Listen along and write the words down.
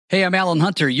Hey, I'm Alan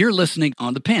Hunter. You're listening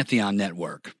on the Pantheon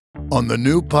Network. On the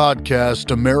new podcast,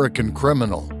 American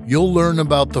Criminal, you'll learn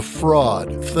about the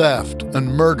fraud, theft, and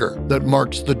murder that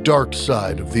marks the dark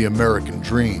side of the American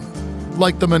dream.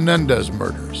 Like the Menendez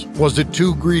murders. Was it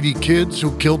two greedy kids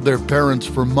who killed their parents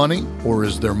for money, or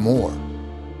is there more?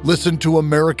 Listen to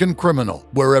American Criminal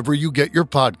wherever you get your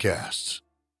podcasts.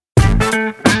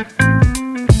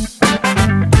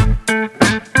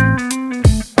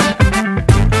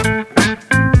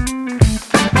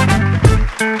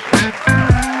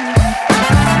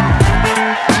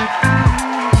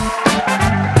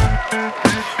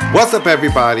 What's up,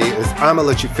 everybody? It's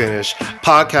ImmaLetYouFinish,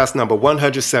 podcast number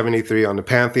 173 on the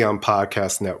Pantheon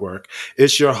Podcast Network.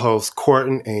 It's your host, Court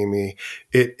and Amy.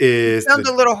 It is... You sound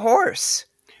a little hoarse.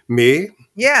 Me?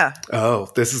 Yeah. Oh,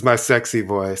 this is my sexy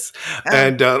voice.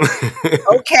 And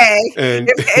okay. And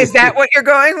is that what you're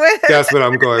going with? That's what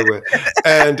I'm going with.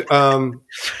 And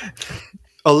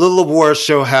a little award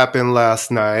show happened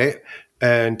last night,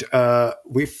 and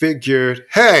we figured,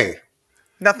 hey...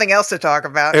 Nothing else to talk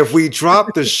about. If we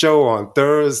drop the show on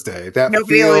Thursday, that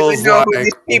Nobody feels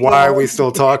like, why are we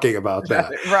still talking about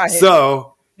that? Right.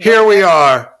 So here we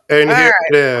are, and here right.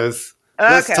 it is.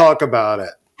 Let's talk about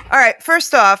it. All right.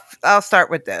 First off, I'll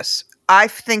start with this. I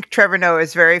think Trevor Noah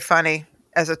is very funny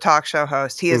as a talk show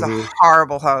host. He is a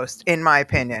horrible host, in my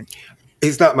opinion.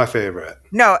 He's not my favorite.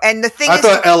 No, and the thing I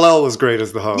thought LL was great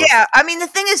as the host. Yeah, I mean, the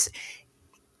thing is,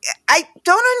 I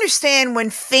don't understand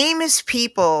when famous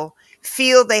people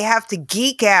feel they have to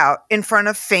geek out in front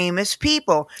of famous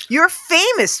people. You're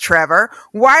famous, Trevor.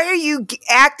 Why are you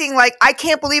acting like, I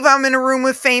can't believe I'm in a room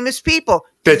with famous people?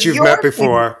 That you've met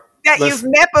before. You've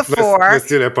met before. Let's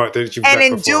do that part that you've met before.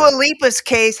 And in Dua Lipa's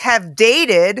case, have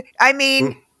dated. I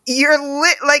mean, you're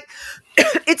like,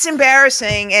 it's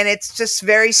embarrassing and it's just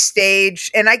very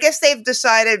staged. And I guess they've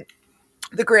decided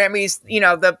the Grammys, you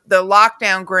know, the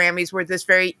lockdown Grammys were this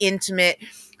very intimate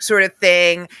sort of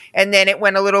thing, and then it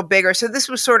went a little bigger. So this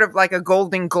was sort of like a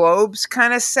Golden Globes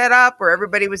kind of setup where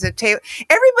everybody was at table.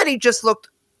 Everybody just looked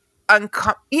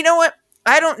you know what?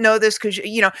 I don't know this because,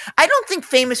 you know, I don't think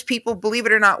famous people, believe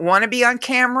it or not, want to be on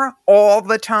camera all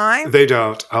the time. They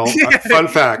don't. Fun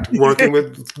fact, working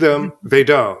with them, they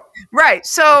don't. Right.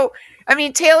 So, I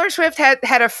mean, Taylor Swift had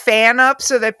a fan up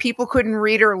so that people couldn't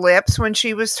read her lips when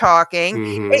she was talking.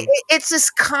 Mm-hmm. It's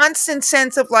this constant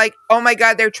sense of like, oh my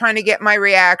God, they're trying to get my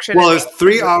reaction. Well, it's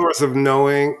 3 hours of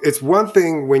knowing. It's one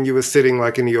thing when you were sitting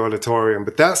like in the auditorium,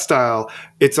 but that style,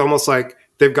 it's almost like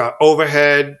they've got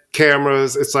overhead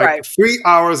cameras. It's like 3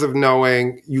 hours of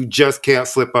knowing you just can't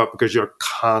slip up because you're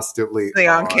constantly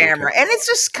on camera. And it's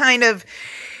just kind of...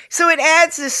 So it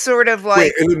adds this sort of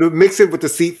like... Wait, and mix it with the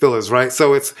seat fillers, right?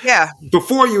 So it's... Yeah.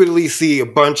 Before you would at least see a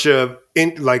bunch of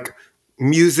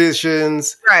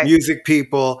musicians, music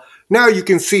people. Now you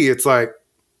can see it's like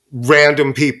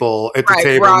random people at the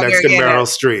table next to Meryl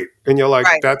Streep. And you're like,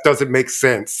 that doesn't make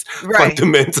sense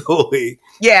fundamentally.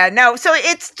 Yeah, no. So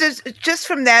it's just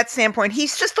from that standpoint,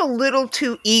 he's just a little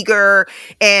too eager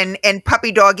and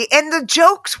puppy doggy. And the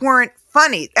jokes weren't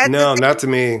funny. No, not to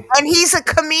me. And he's a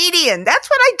comedian. That's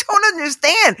what I don't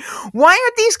understand. Why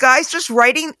aren't these guys just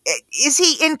writing? Is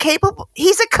he incapable?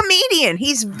 He's a comedian.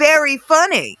 He's very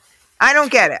funny. I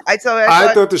don't get it. I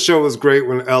thought the show was great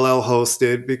when LL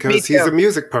hosted because he's a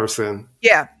music person.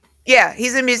 Yeah. Yeah,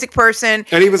 he's a music person.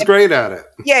 And he was great at it.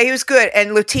 Yeah, he was good.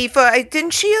 And Latifah,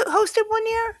 didn't she host it one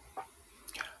year?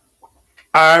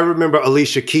 I remember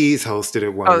Alicia Keys hosted it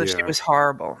one year. Oh, she was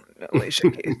horrible,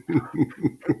 Alicia Keys.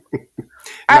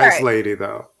 Nice lady,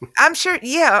 though. I'm sure,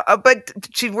 but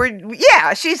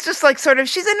she's just like sort of,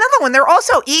 she's another one. They're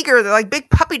also eager. They're like big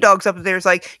puppy dogs up there. It's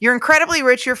like, you're incredibly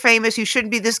rich, you're famous, you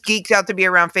shouldn't be this geeked out to be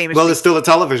around famous people. It's still a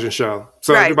television show,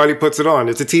 so everybody puts it on.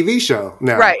 It's a TV show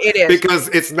now. Right, it is. Because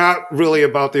it's not really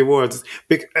about the awards.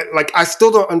 Like, I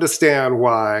still don't understand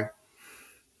why.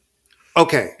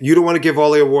 Okay, you don't want to give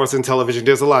all the awards on television.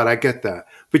 There's a lot, I get that.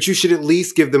 But you should at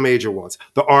least give the major ones.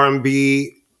 The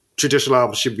R&B traditional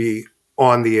album should be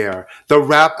on the air. The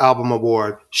rap album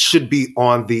award should be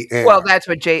on the air. Well, that's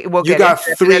what you got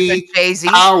 3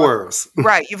 hours.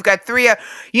 Right. You've got 3.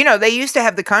 They used to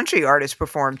have the country artists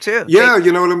perform too. Yeah,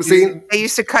 you know what I'm saying?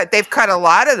 They've cut a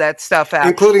lot of that stuff out.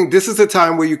 Including, this is a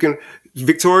time where you can,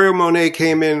 Victoria Monet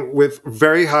came in with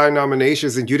very high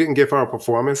nominations and you didn't give her a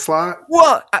performance slot.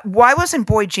 Well, why wasn't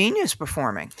Boy Genius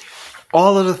performing?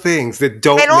 All of the things that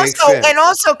don't make sense. And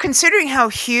also, considering how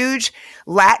huge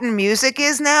Latin music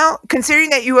is now,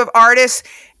 considering that you have artists,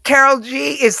 Karol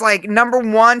G is like number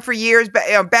 1 for years,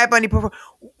 Bad Bunny,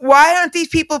 why aren't these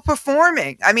people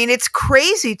performing? I mean, it's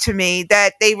crazy to me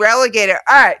that they relegate it.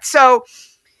 All right, so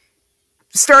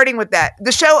starting with that,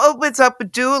 the show opens up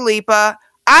with Dua Lipa.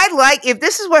 If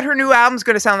this is what her new album's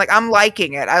going to sound like, I'm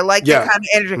liking it. I like the kind of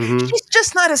energy. Mm-hmm. She's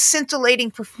just not a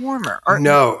scintillating performer.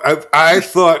 No, I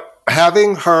thought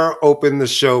having her open the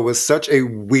show was such a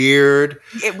weird,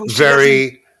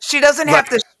 She doesn't have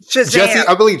to Shazam.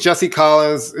 I believe Jesse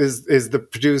Collins is the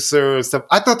producer and stuff.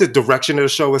 I thought the direction of the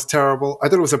show was terrible. I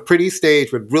thought it was a pretty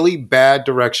stage with really bad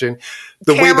direction.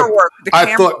 The camera work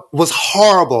I thought was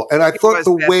horrible. And I thought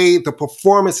the way the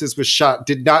performances were shot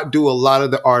did not do a lot of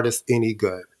the artists any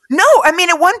good. No, I mean,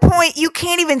 at one point you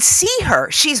can't even see her.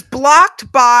 She's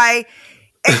blocked by...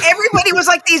 Everybody was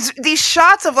like these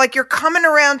shots of like you're coming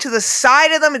around to the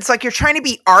side of them. It's like you're trying to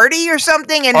be arty or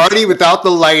something. And arty without the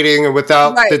lighting and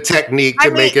without the technique to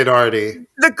make it arty.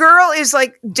 The girl is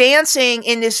like dancing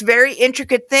in this very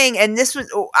intricate thing, and this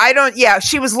was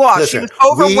she was lost. Listen, she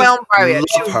was overwhelmed by it.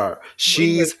 Love her.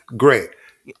 She's great.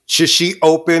 Should she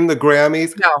open the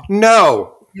Grammys?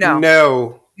 No.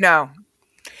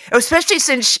 Especially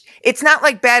since it's not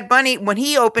like Bad Bunny when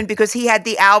he opened because he had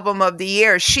the album of the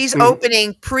year. She's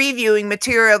opening, previewing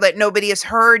material that nobody has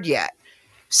heard yet.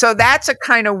 So that's a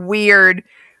kind of weird,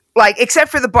 like, except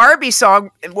for the Barbie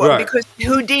song, because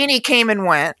Houdini came and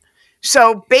went.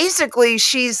 So basically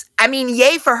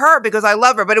yay for her because I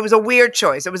love her, but it was a weird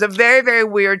choice. It was a very, very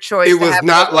weird choice. It was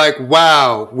not like,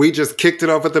 wow, we just kicked it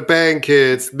off at the bang,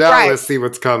 kids. Now let's see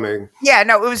what's coming. Yeah,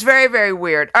 no, it was very, very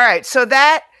weird. All right, so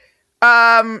that...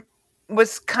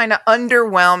 was kind of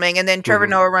underwhelming, and then Trevor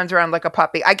Noah runs around like a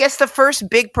puppy. I guess the first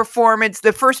big performance,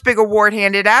 the first big award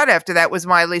handed out after that was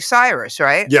Miley Cyrus,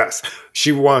 right? Yes,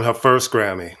 she won her first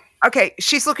Grammy. Okay,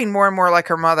 she's looking more and more like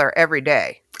her mother every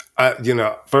day.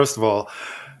 First of all,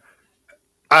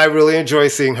 I really enjoy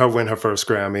seeing her win her first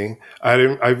Grammy.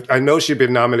 I know she'd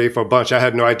been nominated for a bunch. I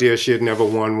had no idea she had never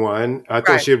won one. I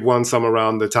thought she had won some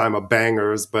around the time of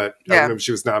Bangers, but I remember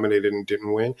she was nominated and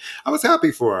didn't win. I was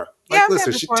happy for her.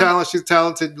 Listen, she's a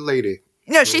talented lady.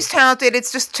 No, she's talented.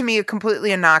 It's just, to me, a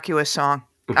completely innocuous song.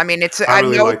 I mean, I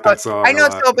really like that song. I know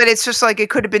it's but it's just like it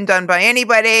could have been done by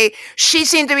anybody. She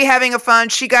seemed to be having a fun.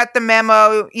 She got the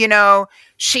memo,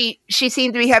 She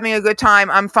seemed to be having a good time.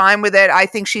 I'm fine with it. I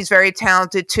think she's very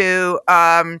talented too.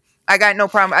 I got no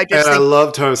problem. I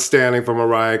loved her standing for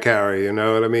Mariah Carey. You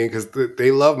know what I mean? Because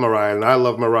they love Mariah, and I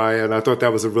love Mariah, and I thought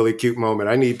that was a really cute moment.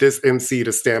 I need this MC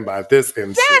to stand by this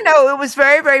MC. Yeah, no, it was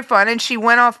very, very fun, and she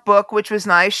went off book, which was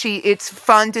nice. It's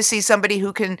fun to see somebody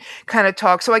who can kind of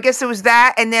talk. So I guess it was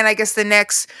that, and then I guess the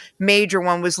next major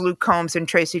one was Luke Combs and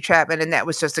Tracy Chapman, and that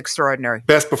was just extraordinary.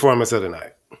 Best performance of the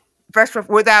night. Best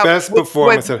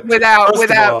performance. First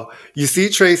of all, you see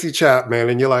Tracy Chapman,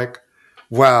 and you're like,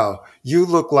 wow, you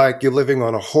look like you're living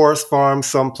on a horse farm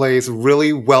someplace,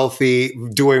 really wealthy,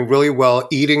 doing really well,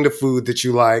 eating the food that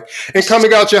you like, and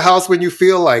coming out your house when you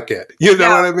feel like it. You know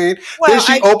what I mean? Well, then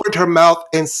she opened her mouth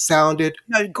and sounded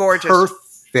gorgeous.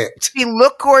 Perfect. She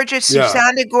looked gorgeous. She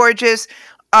sounded gorgeous.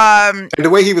 And the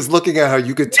way he was looking at her,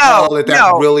 you could tell that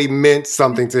really meant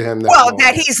something to him.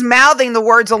 That he's mouthing the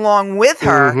words along with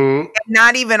her, and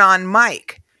not even on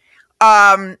mic.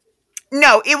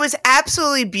 No, it was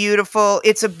absolutely beautiful.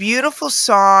 It's a beautiful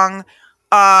song.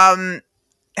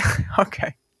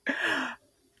 Okay.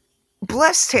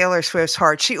 Bless Taylor Swift's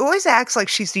heart. She always acts like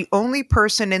she's the only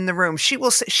person in the room.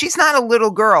 She's not a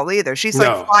little girl either. She's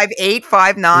like 5'8",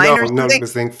 5'9", or something. No,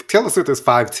 Taylor Swift is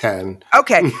 5'10".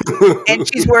 Okay. And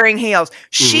she's wearing heels.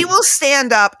 She will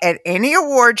stand up at any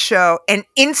award show and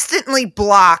instantly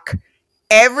block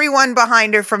everyone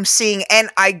behind her from seeing. And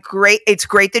it's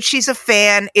great that she's a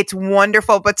fan. It's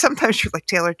wonderful. But sometimes you're like,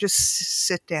 Taylor, just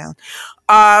sit down.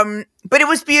 But it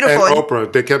was beautiful. And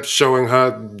Oprah, they kept showing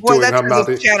her doing her mouth.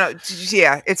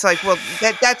 Yeah, it's like, well,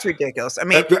 that's ridiculous. I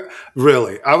mean,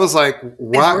 really, I was like,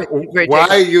 why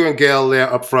are you and Gail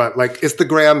there up front? Like, it's the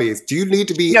Grammys. Do you need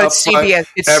to be up front? CBS.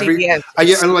 It's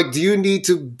CBS. I'm like, do you need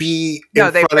to be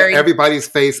in front of everybody's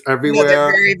face everywhere? No,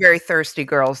 they're very, very thirsty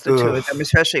girls, the two of them,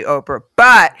 especially Oprah.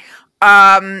 But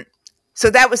so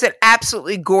that was an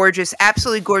absolutely gorgeous,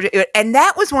 and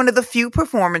that was one of the few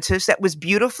performances that was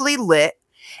beautifully lit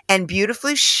and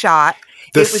beautifully shot.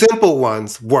 The simple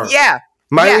ones worked. Yeah.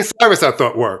 Miley Cyrus, I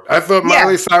thought, worked. I thought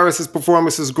Miley Cyrus's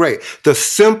performance was great. The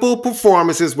simple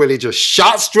performances where they just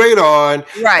shot straight on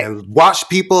and watched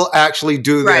people actually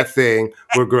do their thing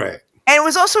were great. And it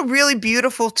was also really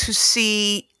beautiful to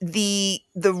see the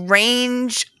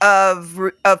range of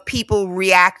people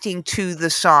reacting to the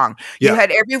song. You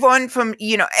had everyone from,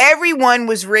 everyone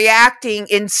was reacting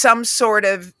in some sort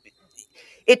of,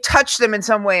 it touched them in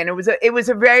some way, and it was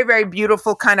a very, very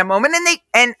beautiful kind of moment.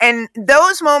 And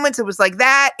those moments, it was like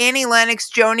that, Annie Lennox,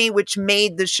 Joni, which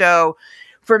made the show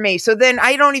for me. So then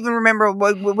I don't even remember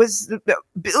what was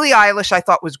Billie Eilish. I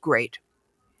thought was great,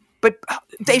 but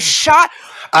they shot.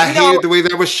 I hated the way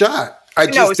that was shot. I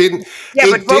just didn't. Yeah,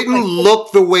 it didn't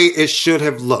look the way it should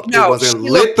have looked. No, it wasn't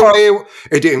lit the way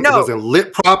it didn't. It wasn't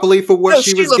lit properly for what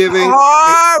she was giving.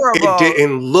 Horrible. It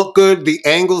didn't look good. The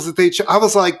angles that they. I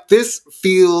was like, this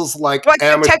feels like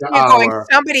amateur hour.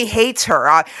 Somebody hates her.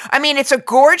 I mean, it's a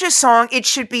gorgeous song. It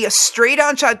should be a straight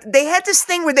on shot. They had this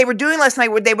thing where they were doing last night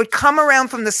where they would come around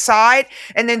from the side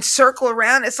and then circle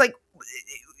around. It's like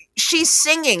she's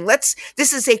singing. This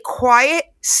is a quiet,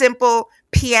 simple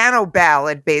piano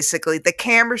ballad, basically. The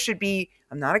camera should be,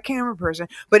 I'm not a camera person,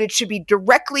 but it should be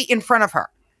directly in front of her.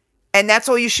 And that's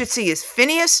all you should see is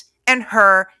Phineas and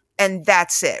her, and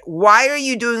that's it. Why are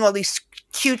you doing all these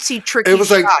cutesy, tricky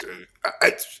shots?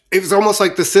 It was almost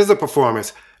like the SZA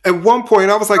performance. At one point,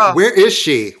 I was like, where is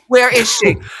she? Where is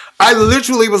she? I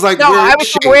literally was like,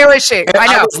 where is she? And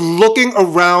I was looking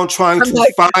around trying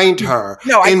to find her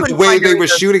in the way they were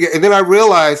shooting it. And then I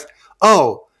realized,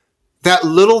 that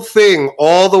little thing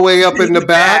all the way up in the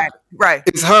back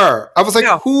is her. I was like,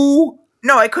 who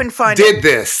I couldn't find did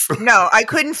this? No, I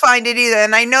couldn't find it either.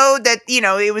 And I know that,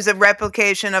 it was a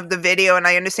replication of the video, and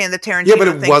I understand the Tarantino Yeah, but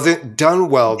it wasn't done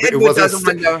well. It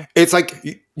wasn't. It's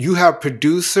like you have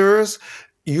producers,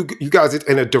 you guys,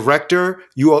 and a director,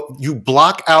 you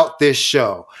block out this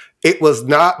show. It was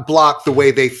not blocked the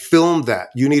way they filmed that.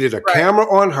 You needed a camera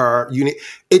on her.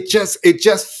 It just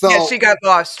felt. Yeah, she got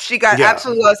lost. She got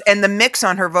absolutely lost, and the mix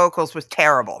on her vocals was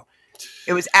terrible.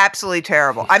 It was absolutely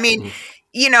terrible. I mean,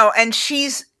 and she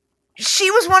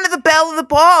was one of the belle of the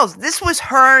balls. This was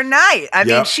her night. I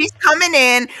mean, she's coming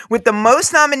in with the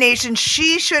most nominations.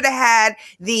 She should have had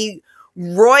the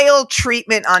royal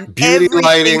treatment on beauty,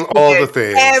 lighting, all the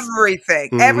things.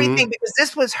 Everything, because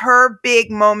this was her big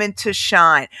moment to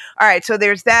shine. All right, so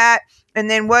there's that. And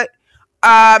then what,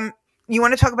 you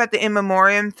want to talk about the in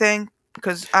memoriam thing?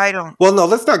 Because I don't. Well, no,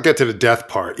 let's not get to the death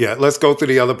part yet. Let's go through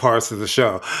the other parts of the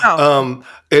show.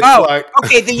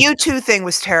 Okay, the U2 thing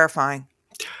was terrifying.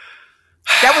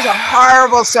 That was a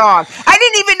horrible song. I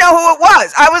didn't even know who it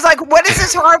was. I was like, what is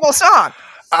this horrible song?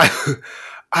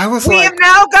 We have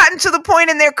now gotten to the point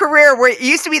in their career where it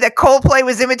used to be that Coldplay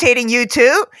was imitating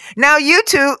U2. Now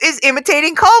U2 is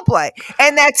imitating Coldplay.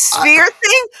 And that Sphere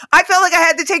thing, I felt like I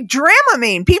had to take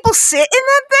Dramamine. People sit in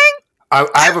that thing.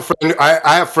 I have a friend.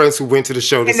 I have friends who went to the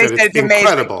show and said it's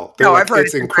incredible. I've heard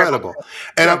it's incredible.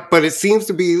 But it seems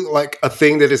to be like a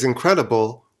thing that is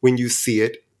incredible when you see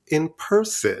it in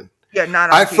person. Yeah,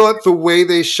 not. I thought the way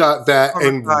they shot that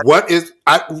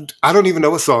I don't even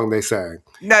know what song they sang.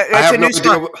 No, it's a new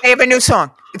song. They have a new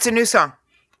song. It's a new song.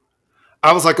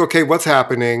 I was like, okay, what's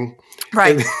happening?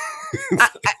 Right.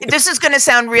 This is going to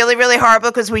sound really, really horrible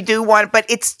because we do want, but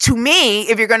it's, to me,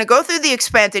 if you're going to go through the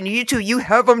expense and you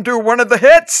have them do one of the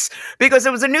hits because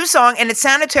it was a new song and it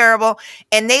sounded terrible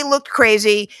and they looked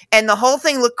crazy and the whole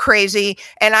thing looked crazy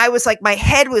and I was like, my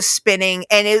head was spinning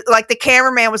and the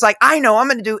cameraman was like, I know, I'm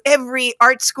going to do every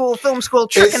art school, film school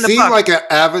trick in the book. It seemed like an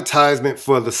advertisement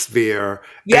for the Sphere.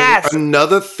 Yes. And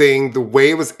another thing, the way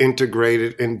it was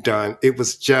integrated and done, it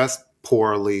was just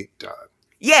poorly done.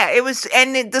 Yeah, it was,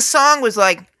 and the song was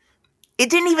like, it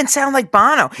didn't even sound like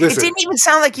Bono. Listen, it didn't even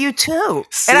sound like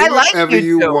U2. And I like whatever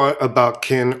you want about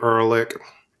Ken Ehrlich.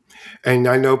 And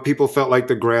I know people felt like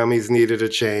the Grammys needed a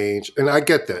change. And I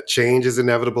get that. Change is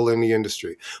inevitable in the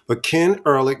industry. But Ken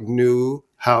Ehrlich knew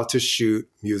how to shoot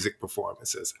music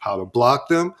performances, how to block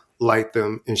them, light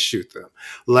them, and shoot them.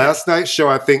 Last night's show,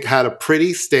 I think, had a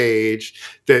pretty stage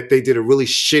that they did a really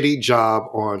shitty job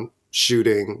on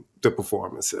shooting the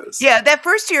performances. Yeah, that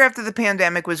first year after the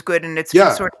pandemic was good, and it's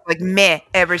been sort of like meh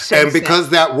ever since. And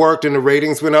because that worked and the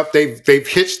ratings went up, they've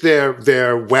hitched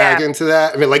their wagon to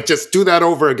that. I mean, like, just do that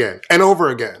over again and over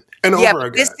again and over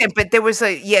again. But there was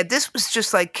this was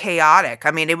just like chaotic.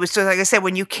 I mean, it was just like I said,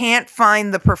 when you can't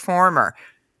find the performer.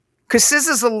 Because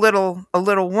SZA's a little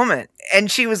woman,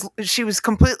 and she was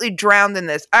completely drowned in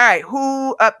this. All right,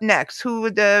 who up next? Who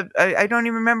would I don't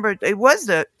even remember.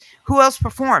 Who else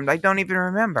performed? I don't even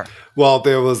remember. Well,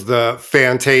 there was the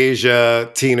Fantasia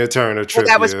Tina Turner tribute.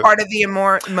 Well, that was part of the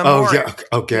memorial. Oh yeah,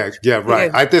 okay, yeah,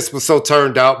 right. Yeah. This was so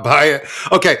turned out by it.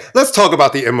 Okay, let's talk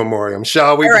about the in memoriam,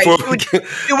 shall we? All right.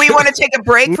 Do we want to take a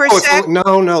break for a sec? No.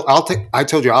 I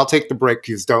told you I'll take the break.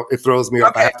 Because it throws me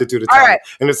off. I have to do the time. All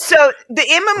right. So the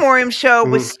in memoriam show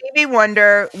was Stevie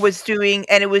Wonder was doing,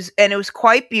 and it was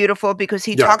quite beautiful because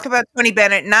he talked about Tony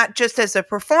Bennett not just as a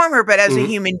performer but as a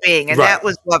human being, and that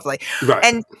was lovely. Right.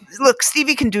 And look,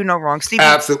 Stevie can do no wrong. Stevie,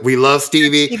 absolutely, we love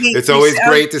Stevie. It's always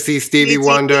great to see Stevie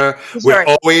Wonder. We're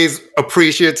always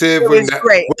appreciative when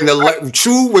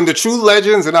the true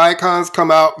legends and icons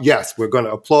come out. Yes, we're going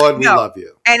to applaud. We love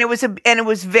you. And it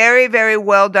was very, very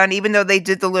well done. Even though they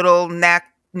did the little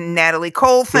Natalie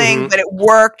Cole thing, but it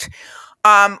worked.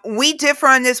 We differ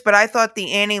on this, but I thought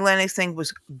the Annie Lennox thing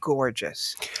was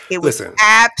gorgeous. It was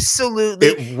absolutely.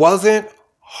 It wasn't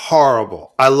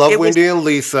horrible. I love Wendy and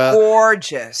Lisa.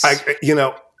 Gorgeous.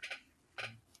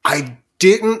 I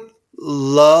didn't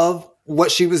love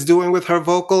what she was doing with her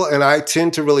vocal, and I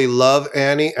tend to really love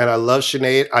Annie, and I love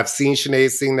Sinead. I've seen Sinead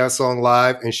sing that song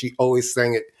live, and she always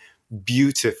sang it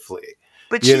beautifully.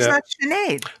 But she's not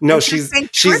Sinead. No,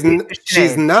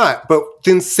 she's not. But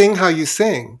then sing how you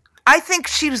sing. I think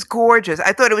she was gorgeous.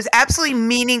 I thought it was absolutely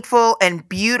meaningful and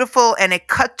beautiful, and it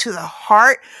cut to the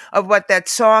heart of what that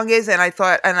song is. And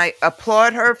I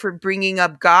applaud her for bringing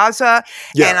up Gaza.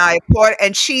 Yeah. And I applaud,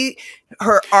 and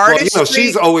her artistry. Well,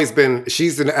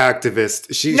 she's an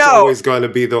activist. She's always going to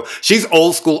be she's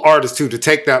old school artist too, to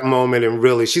take that moment and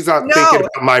really, she's not thinking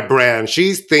about my brand.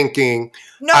 She's thinking,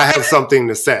 I have something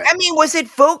to say. I mean, was it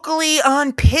vocally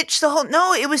on pitch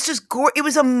no, it was just it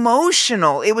was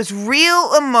emotional. It was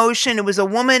real emotion. It was a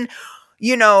woman,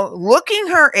 looking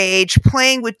her age,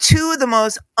 playing with two of the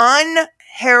most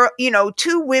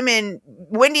two women,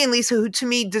 Wendy and Lisa, who to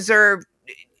me deserve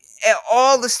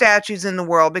all the statues in the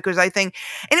world, because I think,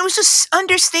 and it was just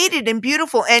understated and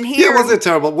beautiful. And here, it wasn't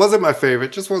terrible. It wasn't my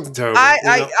favorite. Just wasn't terrible.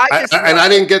 I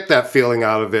didn't get that feeling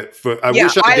out of it. I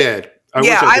wish I did.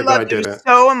 I loved it. It was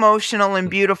so emotional and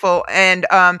beautiful. And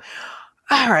all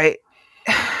right.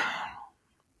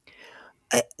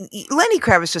 Lenny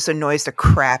Kravitz just annoys the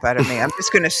crap out of me. I'm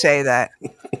just going to say that.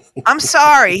 I'm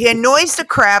sorry. He annoys the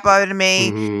crap out of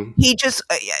me. Mm-hmm. He just,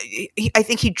 I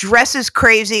think he dresses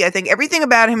crazy. I think everything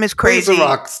about him is crazy. He's a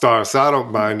rock star, so I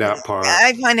don't mind that part.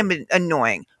 I find him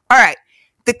annoying. All right.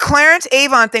 The Clarence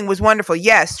Avon thing was wonderful.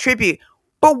 Yes, tribute.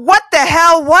 But what the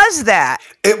hell was that?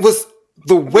 It was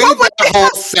the way that the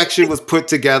whole section was put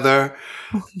together.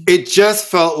 It just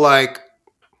felt like,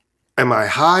 am I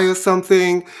high or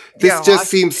something? This just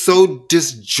seems so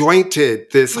disjointed.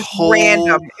 It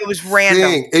was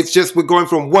random. It's just, we're going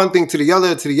from one thing to the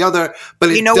other. But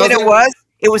you know what it was?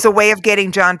 It was a way of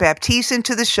getting John Baptiste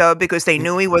into the show because they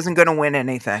knew he wasn't going to win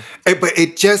anything. But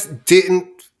it just didn't.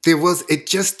 There was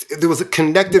a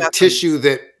connective tissue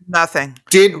that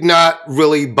did not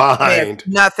really bind.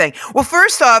 Nothing. Well,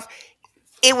 first off,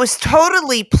 it was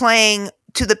totally playing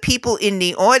to the people in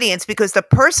the audience, because the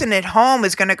person at home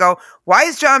is going to go, why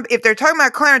is John, if they're talking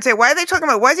about Clarence, why are they talking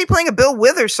about, why is he playing a Bill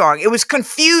Withers song? It was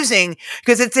confusing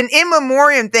because it's an in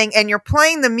memoriam thing, and you're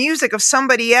playing the music of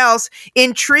somebody else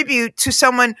in tribute to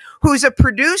someone who's a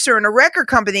producer and a record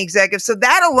company executive. So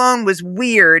that alone was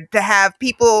weird to have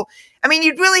people. I mean,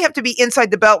 you'd really have to be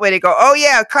inside the Beltway to go, oh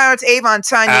yeah, Clarence Avon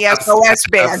signed the SOS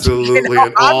band. Absolutely,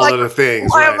 and all of the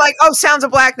things. I'm like, oh, Sounds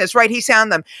of Blackness, right? He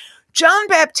sound them. John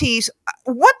Baptiste,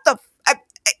 what the?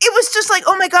 It was just like,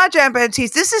 oh my God, John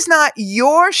Baptiste, this is not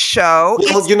your show.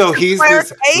 Well,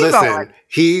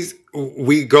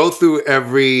 we go through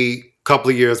every couple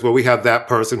of years where we have that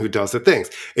person who does the things.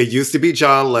 It used to be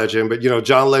John Legend, but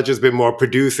John Legend's been more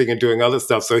producing and doing other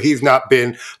stuff, so he's not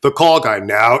been the call guy.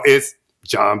 Now it's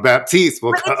John Baptiste.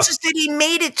 But it's just that he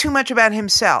made it too much about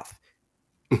himself.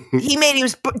 He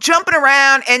was jumping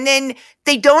around, and then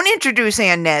they don't introduce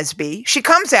Ann Nesby. She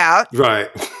comes out. Right.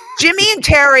 Jimmy and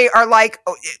Terry are like,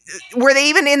 were they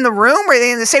even in the room? Were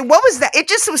they in the same? What was that? It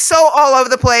just was so all over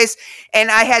the place,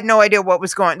 and I had no idea what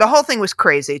was going on. The whole thing was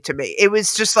crazy to me. It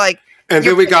was just like. And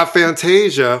then we got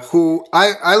Fantasia, who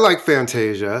I like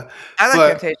Fantasia. I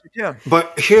like Fantasia too.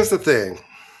 But here's the thing.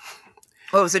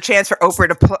 Well, it was a chance for Oprah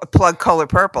to plug Color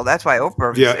Purple. That's why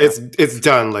Oprah was there. It's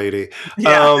done, lady.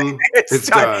 Yeah, it's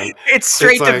done. It's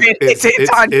straight to video. It's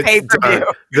on pay-per-view.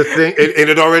 The thing, and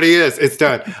it already is. It's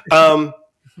done.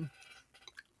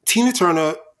 Tina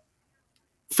Turner,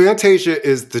 Fantasia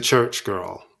is the church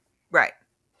girl. Right.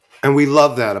 And we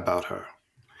love that about her.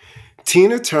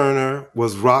 Tina Turner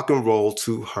was rock and roll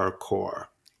to her core.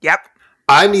 Yep.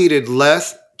 I needed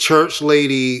less church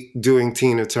lady doing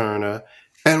Tina Turner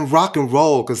and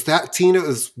roll, because that Tina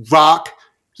is rock.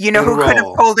 You know who could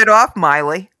have pulled it off?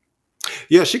 Miley.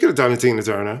 Yeah, she could have done a Tina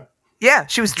Turner. Yeah,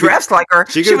 she was dressed like her.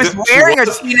 She was wearing a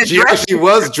Tina dress. She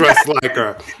was dressed like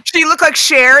her. She looked like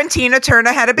Cher and Tina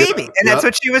Turner had a baby, and that's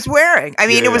what she was wearing. I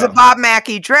mean, it was a Bob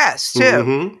Mackie dress, too.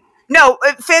 Mm-hmm. No,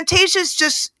 Fantasia's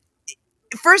just,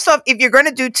 first off, if you're going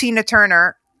to do Tina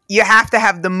Turner, you have to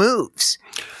have the moves.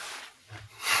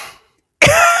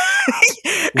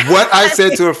 What I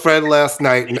said to a friend last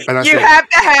night, and I You said, have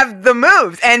to have the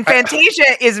moves. And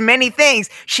Fantasia is many things.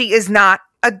 She is not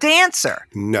a dancer.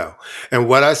 no. And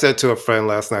what I said to a friend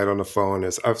last night on the phone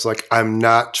is, I was like, I'm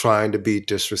not trying to be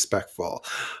disrespectful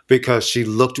because she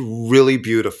looked really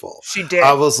beautiful. She did.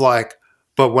 I was like,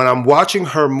 but when I'm watching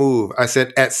her move, I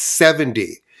said at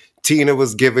 70, Tina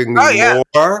was giving me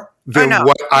more than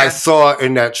what I saw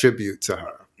in that tribute to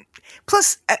her.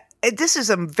 Plus, this is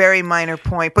a very minor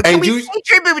point, but can we say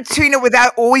tribute to Tina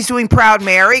without always doing Proud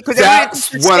Mary?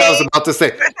 That's what I was about to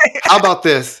say. How about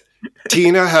this?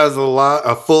 Tina has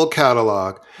a full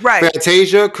catalog. Right.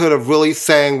 Fantasia could have really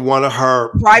sang one of her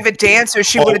private dancers.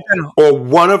 She would have done, or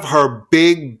one of her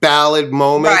big ballad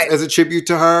moments as a tribute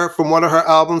to her from one of her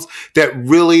albums that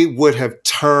really would have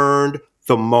turned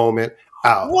the moment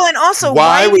out. Well, and also,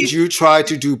 why would you try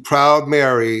to do Proud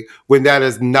Mary when that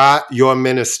is not your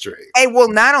ministry? Hey, well,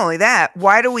 not only that,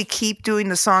 why do we keep doing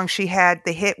the song she had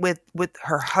the hit with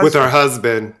her husband? With her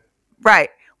husband, right?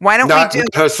 Why don't not we do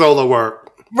her solo work?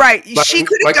 Right. She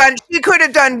could have done. She could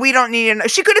have done. We don't need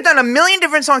it. She could have done a million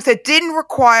different songs that didn't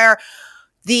require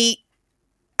the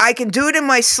 "I can do it in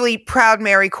my sleep" Proud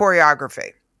Mary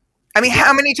choreography. I mean,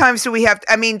 how many times do we have?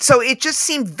 I mean, so it just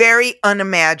seemed very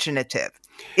unimaginative.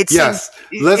 Let's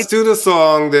do the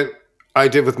song that I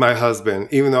did with my husband,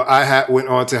 even though I went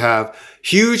on to have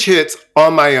huge hits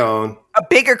on my own, a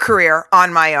bigger career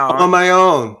on my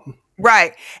own,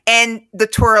 right? And the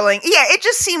twirling, it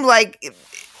just seemed like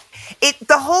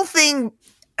the whole thing.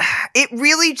 It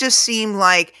really just seemed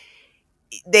like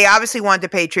they obviously wanted to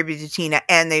pay tribute to Tina,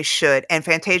 and they should. And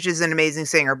Fantasia is an amazing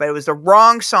singer, but it was the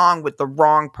wrong song with the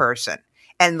wrong person.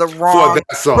 And the wrong for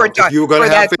that song. If you were going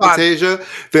to have Fantasia,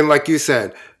 then like you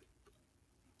said,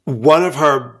 one of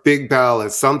her big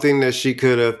ballads, something that she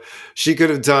could have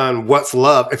done. What's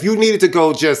Love? If you needed to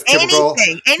go just typical,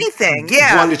 anything,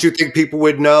 one that you think people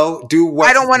would know, do what?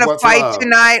 I Don't Want to Fight Love.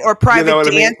 Tonight or Private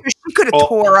Dancer. I mean? She could have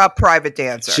tore up Private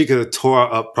Dancer. She could have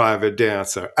tore up Private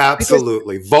Dancer.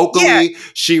 Absolutely, vocally,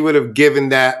 she would have given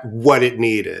that what it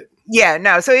needed. Yeah,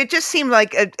 no. So it just seemed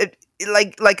like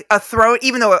a throw,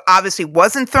 even though it obviously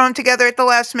wasn't thrown together at the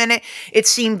last minute. It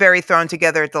seemed very thrown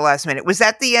together at the last minute. Was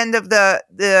that the end of the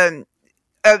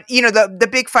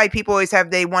big fight people always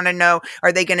have? They want to know,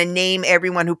 are they going to name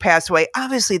everyone who passed away?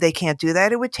 Obviously, they can't do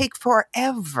that. It would take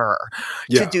forever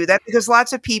to do that because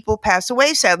lots of people pass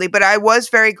away, sadly. But I was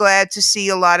very glad to see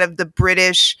a lot of the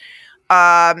British,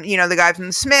 the guy from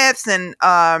the Smiths, and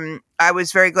I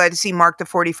was very glad to see Mark the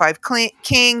 45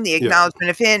 King, the acknowledgement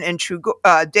of him, and True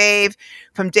Dave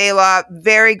from De La.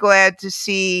 Very glad to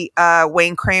see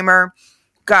Wayne Kramer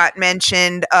got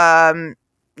mentioned.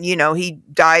 He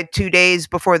died 2 days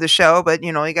before the show, but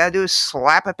you got to do is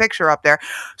slap a picture up there.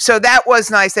 So that was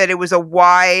nice that it was a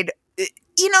wide.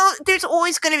 There's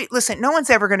always going to be. Listen, no one's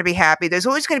ever going to be happy. There's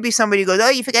always going to be somebody who goes, "Oh,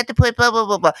 you forgot to put blah blah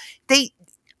blah blah."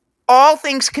 All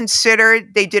things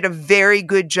considered, they did a very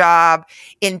good job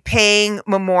in paying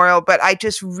memorial, but I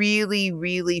just really,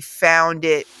 really found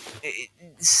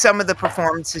some of the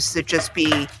performances to just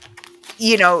be,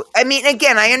 I mean,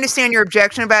 again, I understand your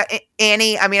objection about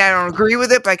Annie. I mean, I don't agree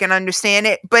with it, but I can understand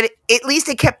it. But at least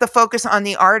it kept the focus on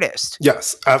the artist.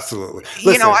 Yes, absolutely.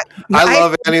 Listen, I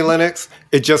love Annie Lennox.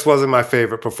 It just wasn't my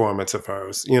favorite performance of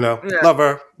hers. Love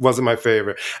her, wasn't my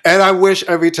favorite. And I wish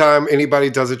every time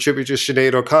anybody does a tribute to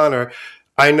Sinead O'Connor,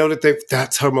 I know that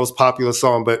that's her most popular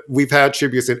song, but we've had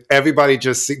tributes and everybody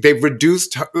they've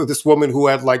reduced this woman who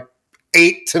had like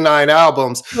 8 to 9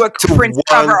 albums to a Prince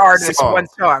cover artist, one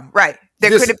song. Right. There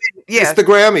could have been, It's the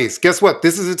Grammys. Guess what?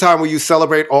 This is a time where you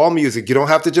celebrate all music. You don't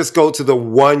have to just go to the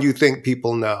one you think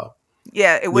people know.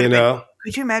 Yeah, it would have been.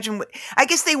 Could you imagine? I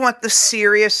guess they want the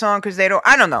serious song because they don't.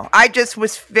 I don't know. I just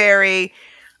was very.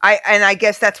 I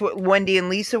guess that's what Wendy and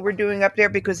Lisa were doing up there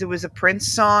because it was a Prince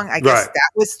song. I guess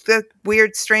that was the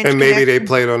weird, strange. And maybe they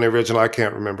played on the original. I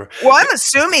can't remember. Well, I'm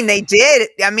assuming they did.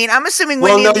 I mean, I'm assuming.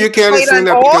 Well, no, you can't assume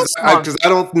that because I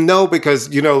don't know because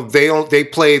they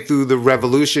played through the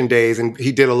Revolution days and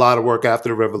he did a lot of work after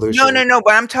the Revolution. No.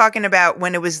 But I'm talking about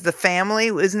when it was the Family.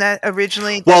 Isn't that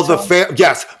originally? Well,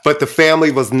 yes, but the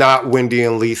Family was not Wendy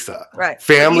and Lisa. Right.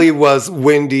 Family was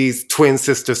Wendy's twin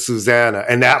sister Susanna,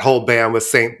 and that whole band was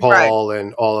St. Paul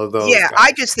and all of those. Yeah, guys.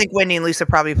 I just think Wendy and Lisa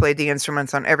probably played the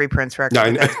instruments on every Prince record.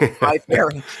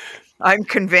 I'm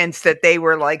convinced that they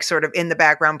were like sort of in the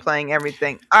background playing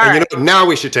everything. All right. Now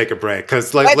we should take a break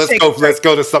because let's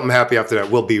go to something happy after that.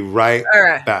 We'll be right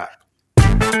back.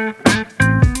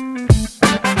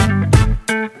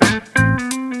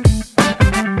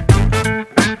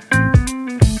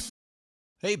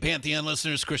 Hey, Pantheon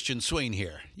listeners, Christian Swain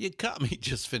here. You caught me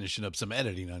just finishing up some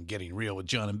editing on Getting Real with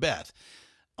John and Beth.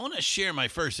 I want to share my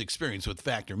first experience with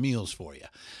Factor meals for you.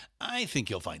 I think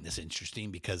you'll find this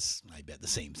interesting because I bet the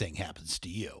same thing happens to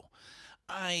you.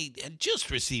 I had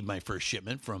just received my first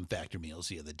shipment from Factor Meals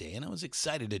the other day, and I was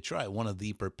excited to try one of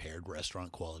the prepared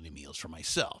restaurant quality meals for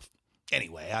myself.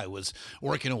 Anyway, I was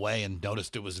working away and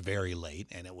noticed it was very late,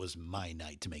 and it was my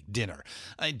night to make dinner.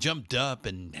 I jumped up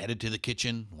and headed to the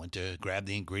kitchen, went to grab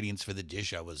the ingredients for the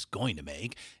dish I was going to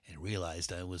make, and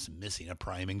realized I was missing a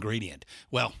prime ingredient.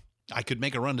 Well, I could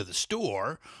make a run to the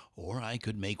store, or I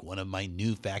could make one of my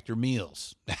new Factor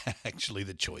meals. Actually,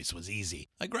 the choice was easy.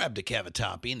 I grabbed a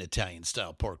cavatappi, an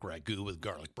Italian-style pork ragu with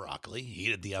garlic broccoli,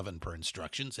 heated the oven per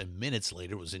instructions, and minutes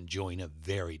later was enjoying a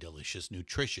very delicious,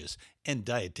 nutritious, and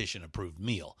dietitian-approved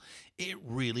meal. It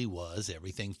really was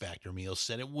everything Factor Meals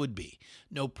said it would be.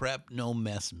 No prep, no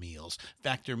mess meals.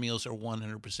 Factor Meals are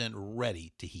 100%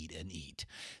 ready to heat and eat.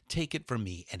 Take it from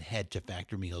me and head to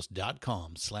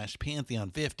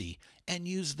factormeals.com/Pantheon50 and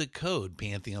use the code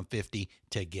Pantheon50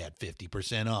 to get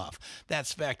 50% off.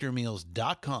 That's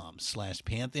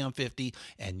factormeals.com/Pantheon50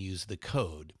 and use the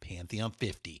code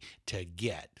Pantheon50 to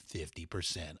get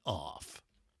 50% off.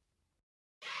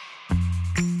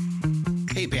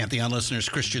 Hey, Pantheon listeners,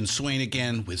 Christian Swain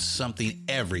again with something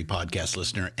every podcast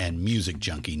listener and music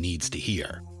junkie needs to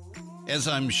hear. As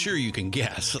I'm sure you can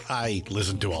guess, I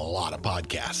listen to a lot of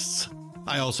podcasts.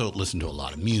 I also listen to a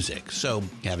lot of music, so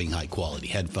having high-quality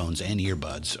headphones and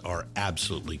earbuds are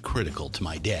absolutely critical to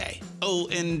my day. Oh,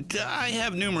 and I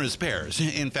have numerous pairs.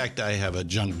 In fact, I have a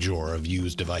junk drawer of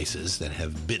used devices that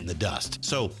have bitten the dust,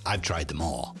 so I've tried them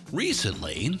all.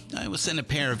 Recently, I was sent a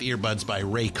pair of earbuds by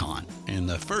Raycon, and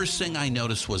the first thing I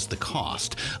noticed was the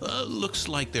cost. Looks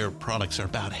like their products are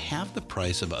about half the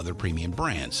price of other premium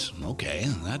brands. Okay,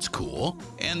 that's cool.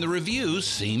 And the reviews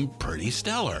seem pretty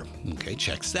stellar. Okay,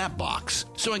 checks that box.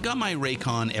 So I got my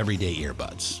Raycon everyday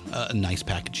earbuds. A nice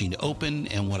packaging to open,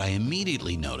 and what I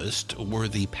immediately noticed were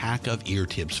the pack of ear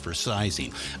tips for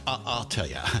sizing. I'll tell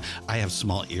you, I have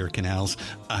small ear canals.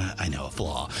 I know a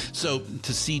flaw. So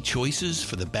to see choices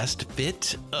for the best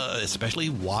fit, especially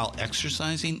while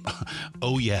exercising,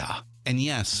 oh yeah. And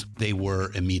yes, they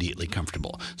were immediately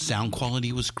comfortable. Sound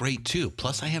quality was great too.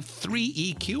 Plus, I have 3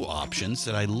 EQ options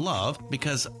that I love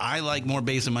because I like more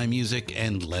bass in my music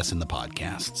and less in the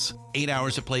podcasts. 8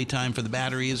 hours of playtime for the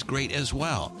battery is great as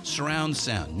well. Surround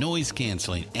sound, noise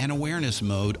canceling, and awareness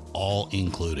mode all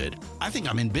included. I think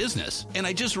I'm in business, and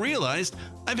I just realized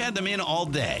I've had them in all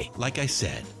day. Like I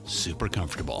said, super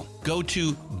comfortable. Go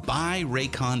to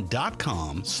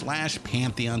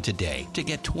buyraycon.com/Pantheon today to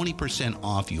get 20%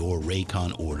 off your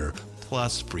Raycon order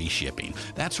plus free shipping.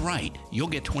 That's right, you'll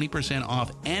get 20%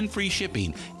 off and free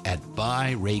shipping at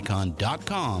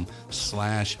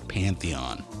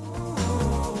buyraycon.com/Pantheon.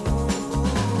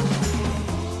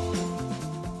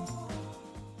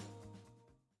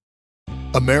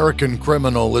 American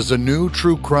Criminal is a new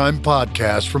true crime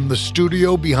podcast from the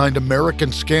studio behind American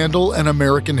Scandal and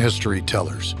American History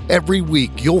Tellers. Every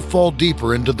week, you'll fall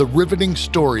deeper into the riveting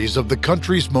stories of the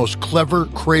country's most clever,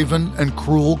 craven, and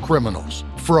cruel criminals.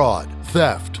 Fraud,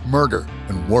 theft, murder,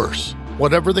 and worse.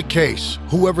 Whatever the case,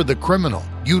 whoever the criminal,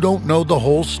 you don't know the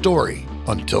whole story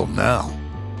until now.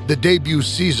 The debut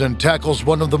season tackles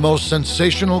one of the most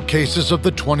sensational cases of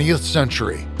the 20th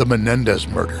century, the Menendez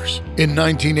murders. In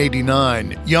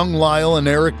 1989, young Lyle and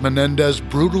Eric Menendez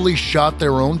brutally shot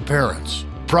their own parents.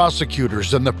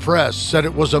 Prosecutors and the press said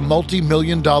it was a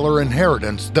multi-million-dollar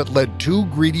inheritance that led 2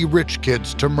 greedy rich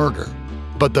kids to murder.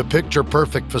 But the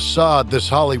picture-perfect facade this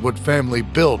Hollywood family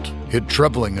built hid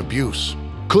troubling abuse.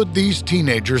 Could these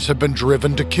teenagers have been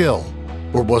driven to kill?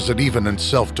 Or was it even in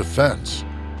self-defense?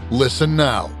 Listen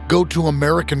now. Go to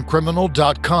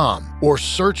AmericanCriminal.com or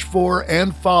search for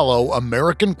and follow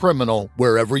American Criminal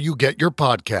wherever you get your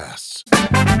podcasts.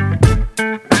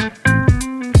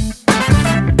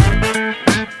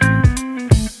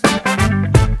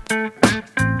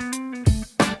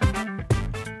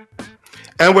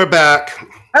 And we're back.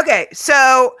 Okay,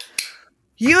 so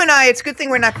you and I, it's a good thing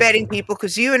we're not betting people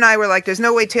because you and I were like, there's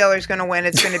no way Taylor's going to win.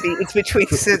 It's between.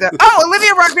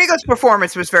 Olivia Rodrigo's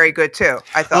performance was very good too,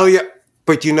 I thought. Oh, yeah.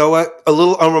 But you know what? A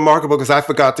little unremarkable because I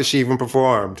forgot that she even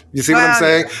performed. You see what I'm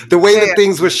saying? The way that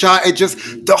things were shot,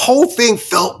 the whole thing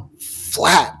felt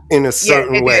flat in a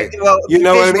certain way. Well, you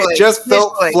know what I mean? It just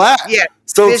felt flat. Yeah.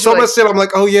 So much that I'm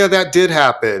like, oh yeah, that did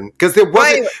happen. Because there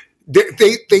wasn't...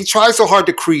 They try so hard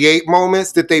to create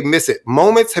moments that they miss it.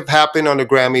 Moments have happened on the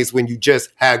Grammys when you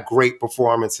just had great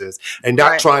performances and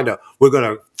not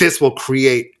this will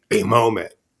create a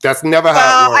moment. That's never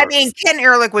how it works. I mean, Ken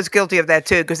Ehrlich was guilty of that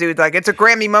too because he was like, it's a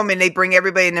Grammy moment. They bring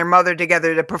everybody and their mother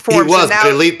together to perform. He was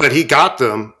elite, but he got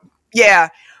them. Yeah.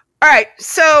 All right.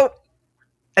 So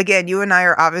again, you and I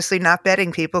are obviously not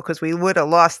betting people because we would have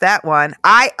lost that one.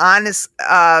 I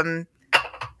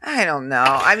don't know.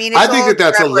 I mean, I think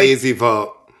that's a lazy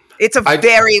vote. It's a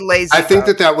very lazy I think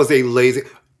vote. that was a lazy,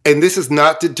 and this is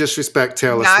not to disrespect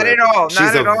Taylor Swift. Not at all.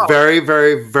 She's a very,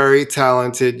 very, very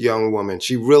talented young woman.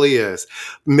 She really is.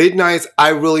 Midnights, I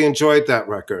really enjoyed that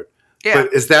record. Yeah.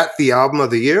 But is that the album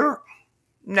of the year?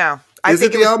 No. Is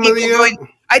it the album of the year?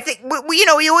 I think,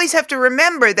 you always have to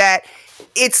remember that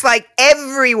it's like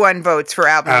everyone votes for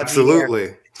album of the year.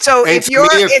 Absolutely. So if you're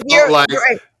a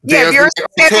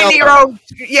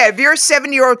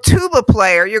 7-year-old tuba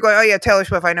player, you're going, oh yeah, Taylor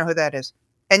Swift, I know who that is.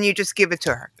 And you just give it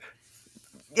to her.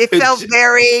 It felt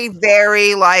very,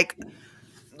 very like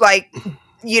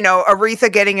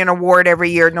Aretha getting an award every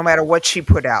year, no matter what she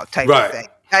put out, type of thing.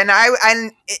 And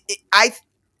I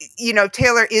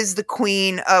Taylor is the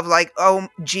queen of like, oh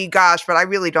gee gosh, but I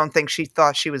really don't think she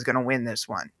thought she was going to win this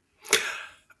one.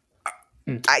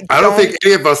 I don't think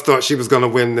any of us thought she was going to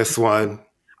win this one.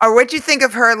 Or what do you think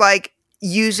of her like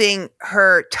using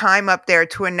her time up there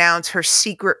to announce her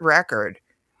secret record,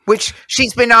 which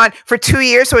she's been on for 2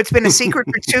 years, so it's been a secret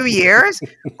for 2 years?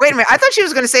 Wait a minute. I thought she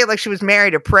was going to say it like she was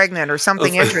married or pregnant or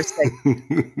something interesting.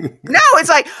 No, it's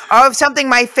like, oh, something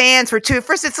my fans for two.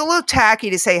 First, it's a little tacky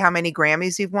to say how many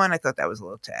Grammys you've won. I thought that was a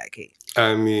little tacky.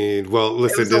 I mean, well,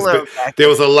 listen, there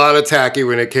was a lot of tacky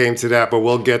when it came to that, but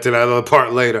we'll get to that other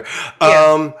part later.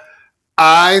 Yeah.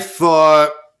 I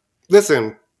thought,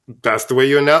 listen, that's the way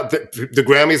you announce. The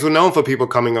Grammys were known for people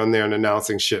coming on there and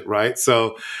announcing shit, right?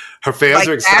 So her fans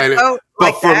are excited.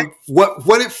 But from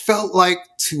what it felt like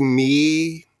to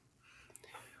me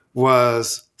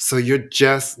was, so you're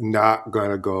just not going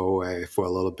to go away for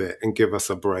a little bit and give us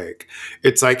a break.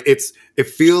 It's like, it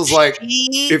feels like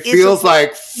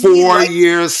 4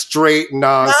 years straight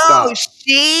nonstop. No,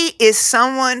 she is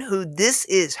someone who, this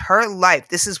is her life.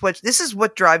 This is what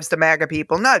drives the MAGA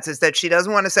people nuts, is that she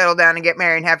doesn't want to settle down and get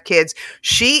married and have kids.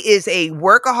 She is a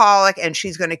workaholic and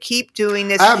she's going to keep doing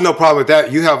this. I have no problem with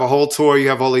that. You have a whole tour, you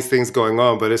have all these things going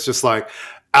on, but it's just like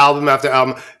album after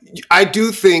album. I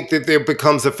do think that there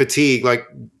becomes a fatigue. Like,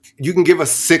 you can give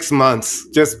us 6 months,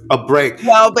 just a break.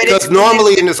 Well, but because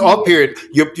normally in this off period,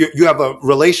 you have a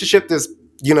relationship that's,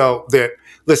 that,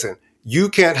 listen, you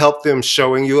can't help them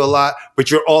showing you a lot, but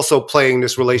you're also playing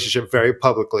this relationship very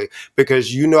publicly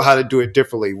because you know how to do it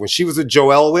differently. When she was with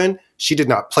Joe Elwyn, she did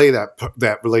not play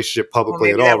that relationship publicly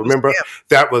at all. Remember,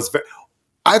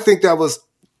 I think that was,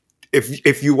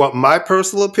 if you want my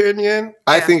personal opinion,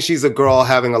 I think she's a girl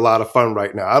having a lot of fun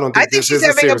right now. I don't think this is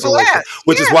a serious relationship,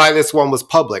 which is why this one was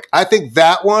public. I think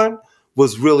that one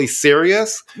was really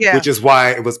serious, which is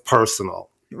why it was personal.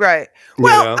 Right.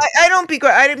 Well,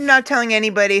 I'm not telling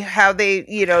anybody how they,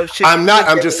 should. I'm not.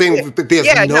 I'm just saying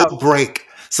there's no break.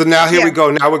 So now here we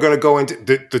go. Now we're going to go into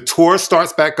the tour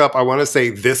starts back up, I want to say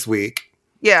this week.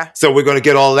 Yeah. So we're going to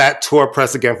get all that tour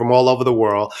press again from all over the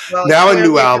world. Well, now a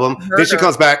new album. Then she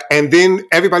comes back. And then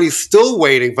everybody's still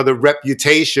waiting for the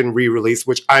Reputation re-release,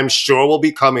 which I'm sure will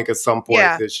be coming at some point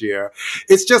this year.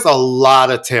 It's just a lot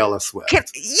of Taylor Swift.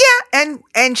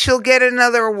 And she'll get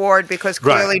another award because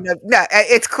clearly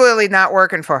it's clearly not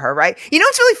working for her, right?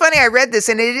 It's really funny. I read this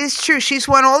and it is true. She's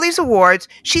won all these awards.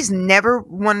 She's never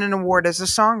won an award as a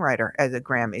songwriter at the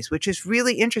Grammys, which is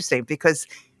really interesting because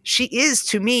she is,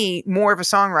 to me, more of a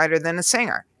songwriter than a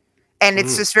singer. And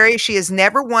it's just she has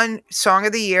never won Song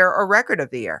of the Year or Record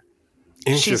of the Year.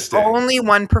 She's only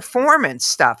won performance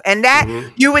stuff. And that,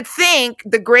 you would think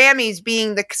the Grammys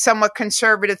being the somewhat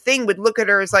conservative thing would look at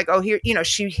her as like, oh, here,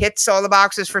 she hits all the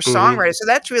boxes for songwriters. So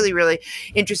that's really, really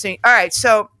interesting. All right.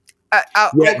 So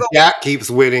Jack keeps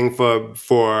winning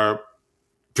for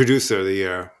Producer of the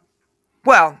Year.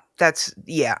 Well, that's,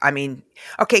 okay.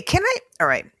 All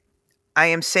right. I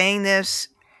am saying this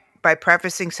by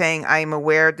prefacing saying I am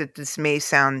aware that this may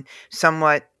sound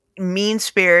somewhat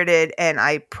mean-spirited, and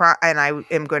I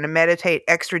am going to meditate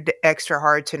extra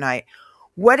hard tonight.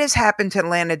 What has happened to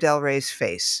Lana Del Rey's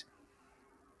face?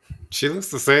 She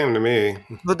looks the same to me.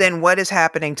 Well, then what is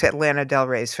happening to Lana Del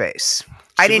Rey's face?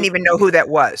 I didn't even know who that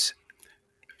was.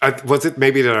 Was it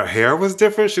maybe that her hair was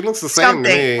different? She looks the same to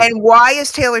me. And why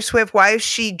is Taylor Swift? Why is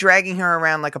she dragging her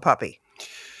around like a puppy?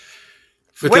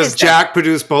 Because Jack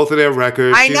produced both of their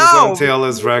records. She was on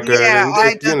Taylor's record. Yeah,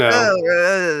 I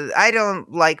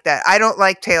don't like that. I don't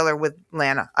like Taylor with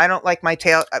Lana. I don't like my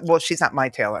Taylor. Well, she's not my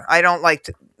Taylor. I don't like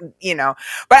to,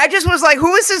 But I just was like,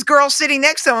 who is this girl sitting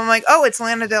next to him? I'm like, oh, it's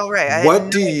Lana Del Rey.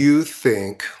 What do you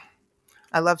think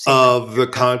of the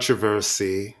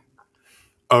controversy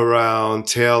around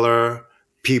Taylor,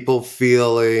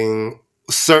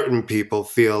 certain people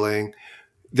feeling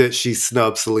that she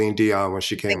snubbed Celine Dion when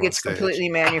she came I think on it's stage. completely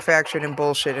manufactured and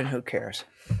bullshit, and who cares?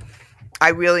 I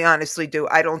really honestly do.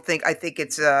 I think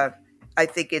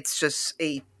it's just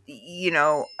a,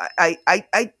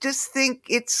 I just think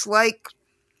it's like,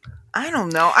 I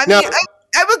don't know. I Now, mean,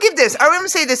 I will give this. I want to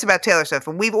say this about Taylor Swift,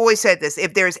 and we've always said this.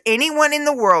 If there's anyone in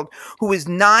the world who is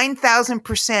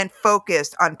 9,000%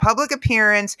 focused on public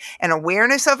appearance and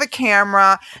awareness of a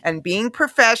camera and being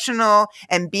professional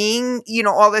and being,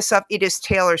 all this stuff, it is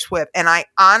Taylor Swift. And I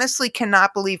honestly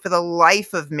cannot believe for the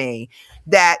life of me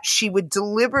that she would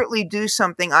deliberately do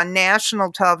something on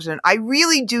national television. I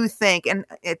really do think, and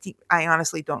I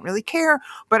honestly don't really care,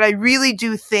 but I really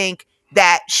do think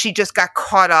that she just got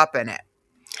caught up in it.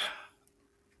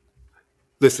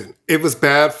 Listen, it was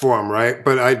bad form, right?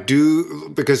 But I do,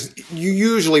 because you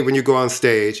usually, when you go on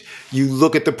stage, you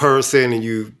look at the person and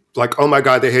you like, oh my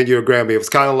God, they handed you a Grammy. It was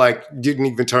kind of like, you didn't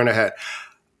even turn a head.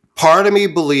 Part of me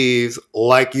believes,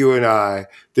 like you and I,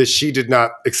 that she did not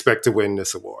expect to win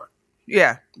this award.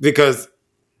 Yeah. Because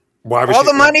why was all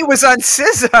the money was on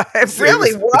SZA. It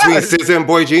really was. Between SZA and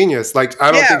Boy Genius. Like,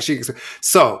 I don't think she...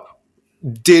 So,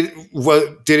 did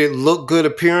it look good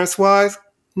appearance-wise?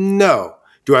 No.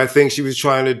 Do I think she was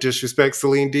trying to disrespect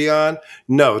Celine Dion?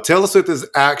 No. Taylor Swift is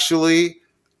actually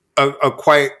a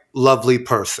quite lovely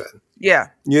person. Yeah.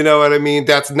 You know what I mean?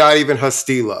 That's not even her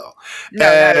stilo. No,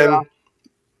 not at all.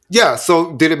 Yeah,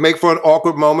 so did it make for an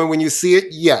awkward moment when you see it?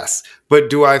 Yes. But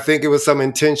do I think it was some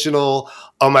intentional,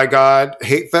 oh my God,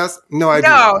 hate fest? No, I do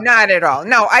not. No, not at all.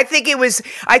 No, I think it was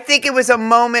a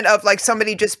moment of like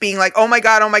somebody just being like, oh my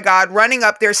God, running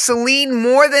up there. Celine,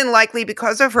 more than likely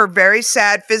because of her very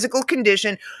sad physical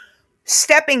condition,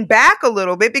 stepping back a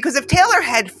little bit, because if Taylor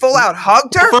had full out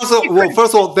hugged her.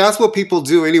 First of all, that's what people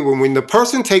do anyway. When the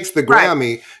person takes the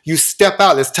Grammy, you step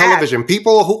out. It's television.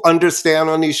 People who understand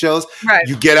on these shows,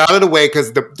 you get out of the way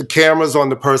because the camera's on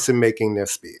the person making their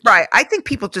speech. Right. I think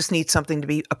people just need something to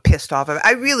be pissed off of.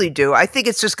 I really do. I think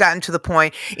it's just gotten to the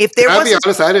point. If there was, I'll be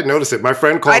honest, I didn't notice it. My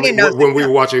friend called me when we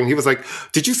were watching. He was like,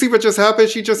 "Did you see what just happened?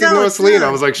 She just ignored Celine." I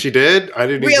was like, "She did? I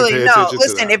didn't even pay attention to that."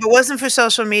 Listen, if it wasn't for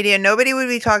social media, nobody would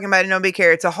be talking about it. Nobody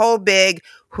cares. It's a whole big,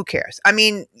 who cares? I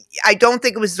mean, I don't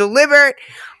think it was deliberate.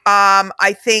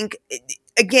 I think,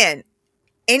 again,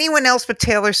 anyone else but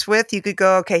Taylor Swift, you could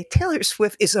go, okay, Taylor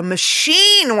Swift is a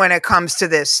machine when it comes to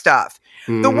this stuff.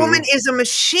 Mm-hmm. The woman is a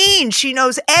machine. She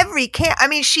knows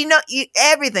she knows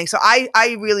everything. So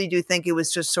I really do think it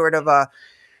was just sort of a,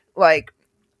 like,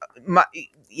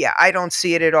 I don't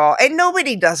see it at all. And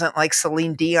nobody doesn't like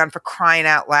Celine Dion, for crying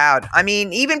out loud. I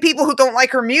mean, even people who don't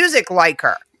like her music like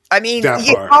her. I mean, you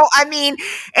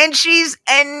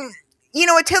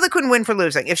know what? Taylor couldn't win for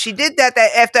losing. If she did that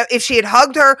if she had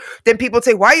hugged her, then people would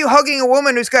say, why are you hugging a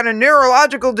woman who's got a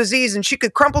neurological disease and she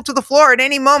could crumple to the floor at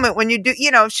any moment when you do,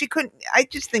 she couldn't. I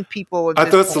just think people would. I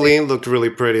thought Celine looked really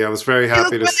pretty. I was very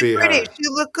happy to see her. She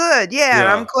looked good.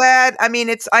 Yeah. I'm glad. I mean,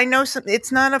 it's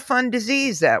not a fun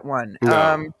disease, that one.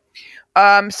 No. So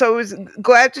I was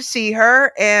glad to see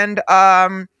her. And,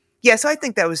 so I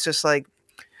think that was just like,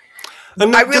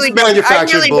 I really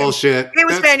manufactured bullshit. It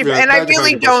was manufactured, and I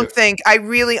really don't think. I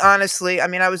really, honestly, I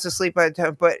mean, I was asleep by the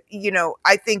time, but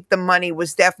I think the money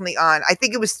was definitely on. I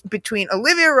think it was between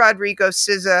Olivia Rodrigo,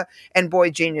 SZA, and Boy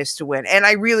Genius to win, and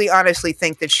I really, honestly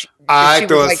think that I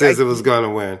thought SZA was going to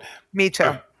win. Me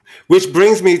too. Which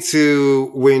brings me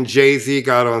to when Jay-Z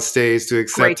got on stage to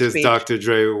accept his Dr.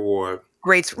 Dre award.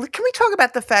 Great. Can we talk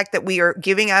about the fact that we are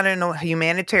giving out a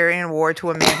humanitarian award to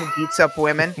a man who beats up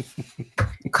women?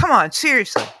 Come on,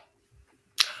 seriously.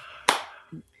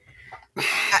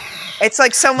 It's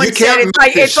like someone said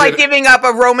it's like giving up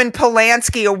a Roman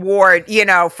Polanski award, for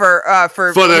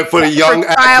the young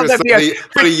actress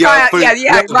for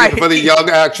the young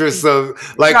actress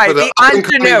of like right, for the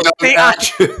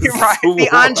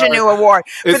ingenue award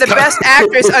for the best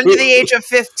actress under the age of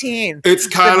 15. It's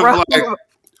kind of like,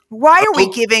 why are we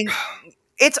giving?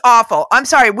 It's awful. I'm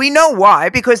sorry. We know why,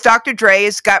 because Dr. Dre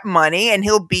has got money and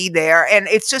he'll be there. And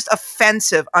it's just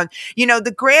offensive.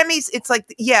 The Grammys, it's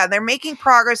like, they're making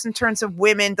progress in terms of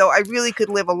women, though I really could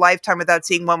live a lifetime without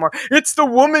seeing one more. It's the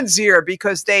woman's year,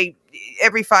 because and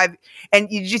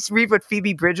you just read what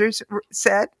Phoebe Bridgers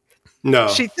said. No.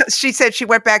 She said she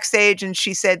went backstage and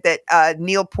she said that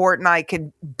Neil Portnoy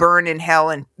could burn in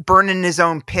hell and burn in his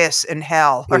own piss in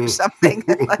hell or something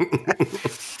like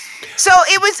that. So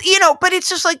it was, but it's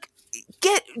just like,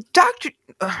 Dr.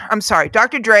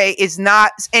 Dre is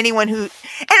not anyone who,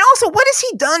 and also, what has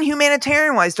he done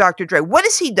humanitarian-wise, Dr. Dre? What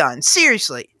has he done?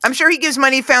 Seriously. I'm sure he gives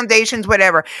money to foundations,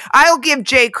 whatever. I'll give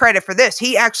Jay credit for this.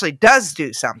 He actually does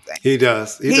do something. He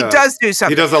does. He does do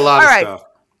something. He does a lot of stuff.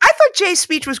 I thought Jay's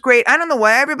speech was great. I don't know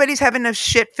why everybody's having a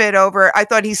shit fit over it. I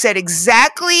thought he said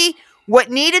exactly what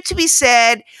needed to be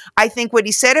said. I think what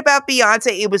he said about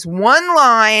Beyonce, it was one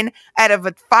line out of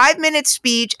a 5-minute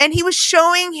speech, and he was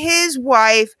showing his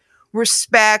wife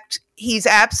respect. He's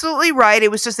absolutely right.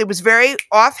 It was very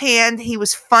offhand. He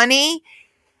was funny.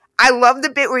 I love the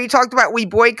bit where he talked about we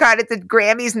boycotted the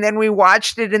Grammys and then we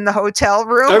watched it in the hotel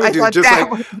room. I thought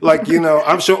just like, you know,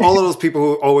 I'm sure all of those people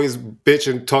who always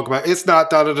bitch and talk about it's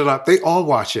not da-da-da-da, they all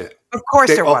watch it. Of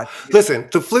course they're watching. Listen,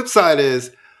 the flip side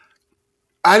is,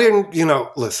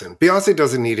 listen, Beyonce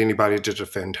doesn't need anybody to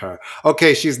defend her.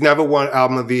 Okay, she's never won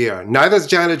Album of the Year. Neither is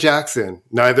Janet Jackson.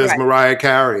 Neither is Mariah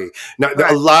Carey.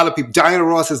 A lot of people. Diana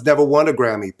Ross has never won a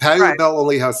Grammy. Patti LaBelle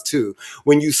only has 2.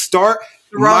 When you start...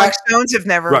 The Rolling Stones have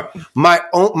never... Right.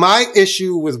 My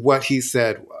issue with what he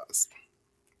said was,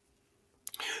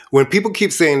 when people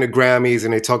keep saying the Grammys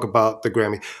and they talk about the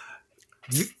Grammy,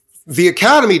 the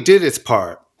Academy did its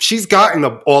part. She's gotten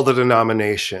all of the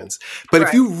nominations. But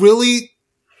if you really...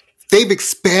 They've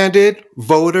expanded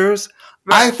voters.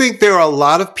 Right. I think there are a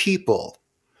lot of people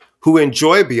who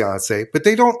enjoy Beyonce, but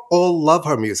they don't all love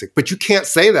her music. But you can't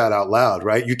say that out loud,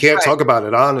 right? You can't talk about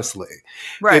it honestly.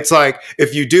 Right. It's like,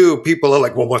 if you do, people are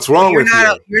like, well, what's wrong with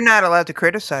you? You're not allowed to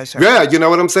criticize her. Yeah, you know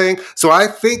what I'm saying? So I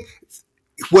think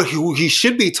who he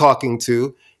should be talking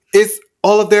to is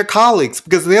all of their colleagues,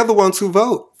 because they're the ones who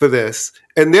vote for this.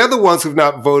 And they're the ones who've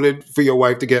not voted for your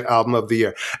wife to get Album of the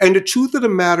Year. And the truth of the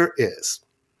matter is,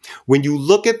 when you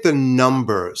look at the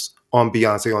numbers on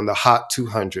Beyonce on the Hot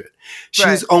 200,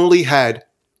 she's only had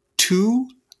 2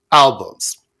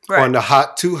 albums on the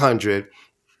Hot 200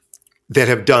 that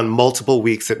have done multiple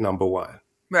weeks at number 1.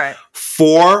 Right.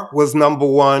 4 was number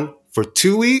 1 for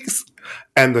 2 weeks,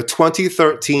 and the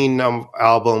 2013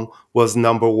 album was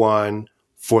number 1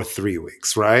 for 3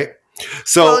 weeks, right?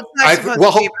 So,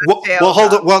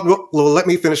 hold on. Well, let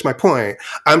me finish my point.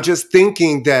 I'm just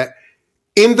thinking that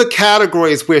in the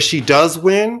categories where she does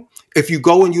win, if you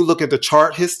go and you look at the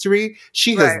chart history,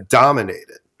 she has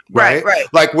dominated, right?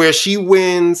 Like where she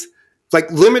wins, like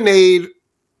Lemonade,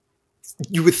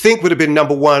 you would think would have been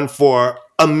number 1 for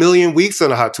a million weeks on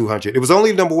the Hot 200. It was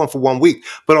only number 1 for 1 week.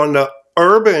 But on the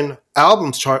Urban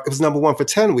Albums chart, it was number 1 for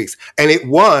 10 weeks. And it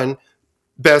won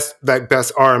best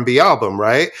R&B album,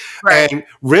 right? And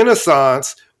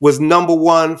Renaissance was number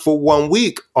 1 for 1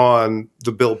 week on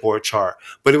the Billboard chart,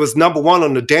 but it was number 1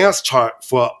 on the dance chart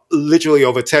for literally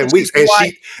over 10 weeks.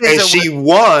 And she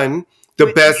won the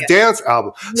best dance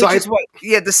album. So the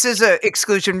SZA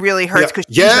exclusion really hurts because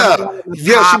she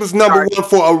was number 1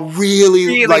 for a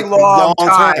really long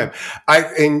time.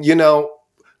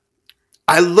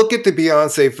 I look at the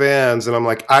Beyonce fans and I'm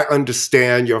like, I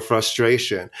understand your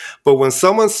frustration, but when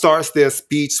someone starts their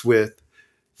speech with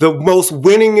the most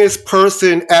winningest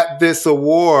person at this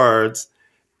awards,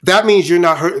 that means you're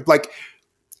not hurt. Like,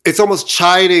 it's almost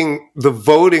chiding the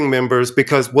voting members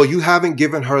because, well, you haven't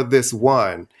given her this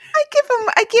one.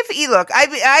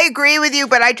 I agree with you,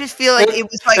 but I just feel like it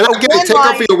was like and I get it, take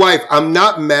up for your wife. I'm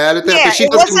not mad at that, but she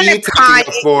doesn't need to take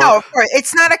it for. No, of course,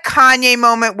 it's not a Kanye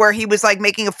moment where he was like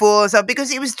making a fool of himself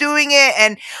because he was doing it,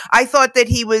 and I thought that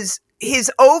his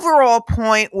overall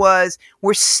point was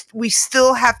we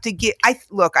still have to get. I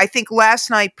think last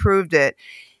night proved it.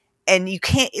 And you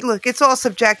can't look, it's all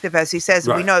subjective, as he says,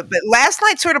 we know. But last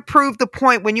night sort of proved the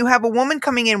point when you have a woman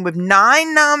coming in with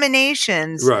 9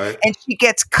 nominations and she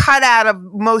gets cut out of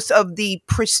most of the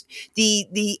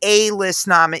A-list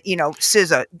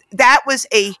SZA. That was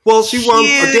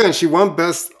she won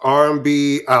best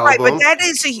R&B album. Right, but that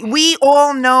is we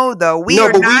all know though. We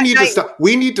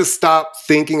need to stop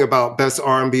thinking about best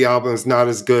R&B albums not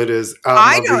as good as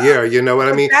album of the year. You know what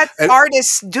I mean? That's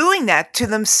artists doing that to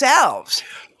themselves.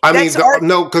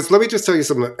 No, because let me just tell you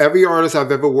something. Every artist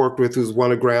I've ever worked with who's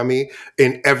won a Grammy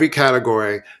in every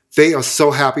category, they are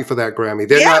so happy for that Grammy.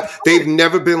 They've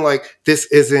never been like, this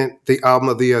isn't the album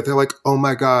of the year. They're like, oh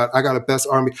my God, I got a best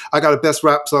R&B, I got a best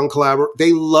rap song collaborator.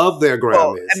 They love their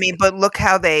Grammys. But look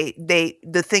how the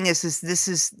thing is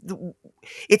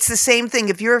it's the same thing.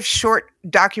 If you're a short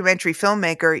documentary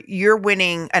filmmaker, you're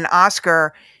winning an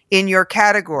Oscar in your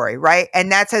category, right?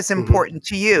 And that's as important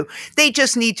to you. They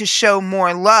just need to show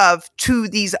more love to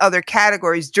these other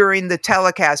categories during the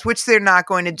telecast, which they're not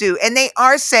going to do. And they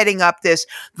are setting up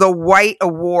the white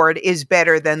award is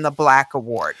better than the black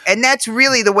award. And that's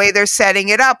really the way they're setting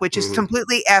it up, which is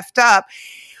completely effed up,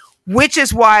 which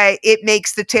is why it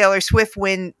makes the Taylor Swift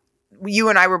win. You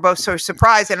and I were both so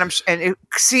surprised, and it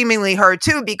seemingly her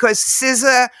too, because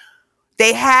SZA,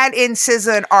 they had in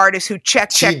SZA an artist who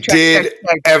checked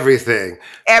everything.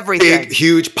 Everything. Big,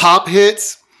 huge pop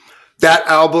hits. That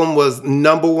album was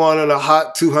number one on a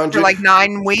Hot 200 for like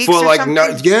 9 weeks for or like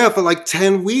something? for like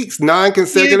 10 weeks, 9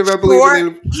 consecutive, Huge I believe.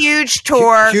 tour, huge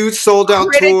tour, huge sold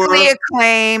out tour, critically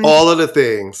acclaimed, all of the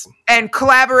things, and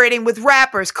collaborating with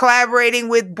rappers, collaborating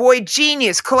with Boy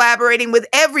Genius, collaborating with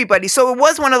everybody. So it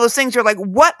was one of those things you're like,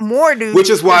 what more do? Which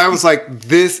is why I was like,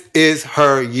 this is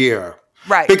her year,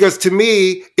 right? Because to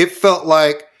me, it felt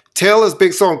like Taylor's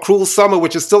big song, "Cruel Summer,"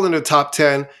 which is still in the top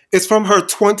 10, is from her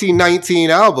 2019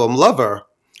 album, Lover.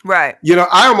 Right. You know,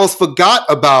 I almost forgot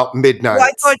about Midnight.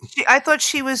 Well, I thought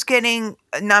she was getting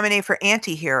nominated for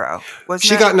Anti-Hero.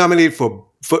 She got nominated for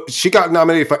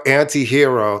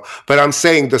Anti-Hero, but I'm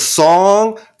saying the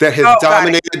song that has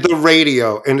dominated the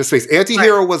radio in the space.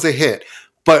 Anti-Hero was a hit,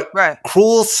 but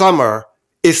Cruel Summer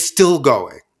is still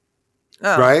going.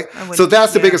 Oh, right? So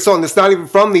that's the biggest song. It's not even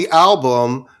from the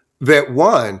album that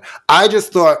won. I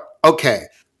just thought, okay,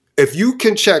 if you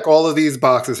can check all of these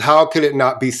boxes, how could it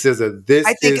not be SZA?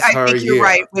 I think you're year.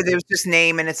 Right. Where there's just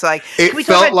name, and it's like it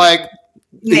felt like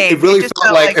it really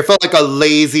felt like a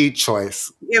lazy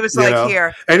choice. It was like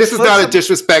here, and this is not a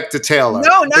disrespect to Taylor.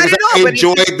 No, not at all. I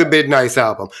enjoyed the Midnight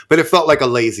album, but it felt like a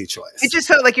lazy choice. It just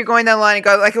felt like you're going down the line and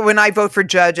go like when I vote for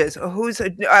judges.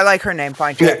 I like her name.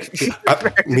 Fine, Turquoise.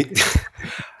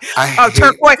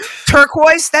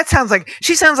 That sounds like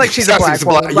she's a black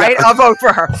woman, right? I'll vote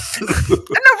for her. No,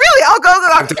 really, I'll go.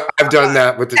 I've done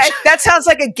that with the. That sounds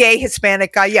like a gay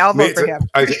Hispanic guy. Yeah, I'll vote for him.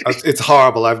 It's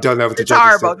horrible. I've done that with the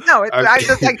judges. It's horrible. No,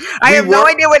 I have no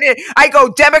idea what it is. I go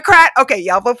Democrat. Okay,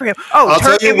 yeah, I'll vote for him. I'll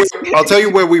tell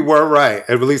you where we were right.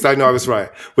 At least I know I was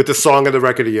right with the song of the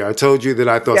record of the year. I told you that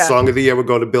I thought song of the year would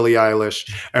go to Billie Eilish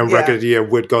and record of the year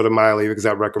would go to Miley because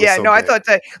that record was so big. I thought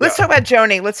that. Let's talk about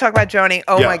Joni.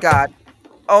 Oh my God.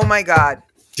 Oh my God.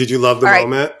 Did you love the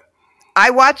moment? I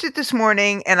watched it this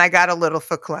morning and I got a little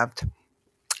verklempt.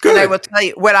 Good. And I will tell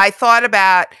you what I thought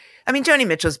about. I mean, Joni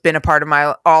Mitchell's been a part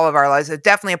of all of our lives. It's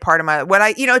definitely a part of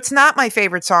it's not my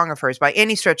favorite song of hers by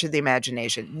any stretch of the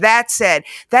imagination. That said,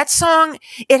 that song,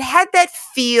 it had that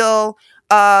feel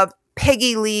of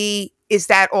Peggy Lee, Is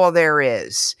That All There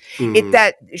Is? Mm-hmm.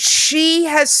 That she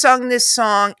has sung this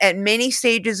song at many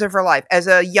stages of her life as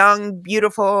a young,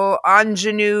 beautiful,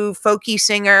 ingenue, folky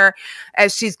singer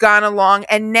as she's gone along.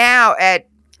 And now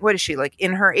what is she, like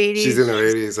in her 80s? She's in her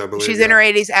 80s, I believe. She's in her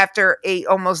 80s after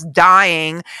almost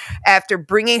dying, after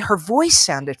bringing her voice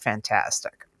sounded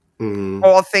fantastic. Mm-hmm.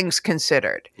 All things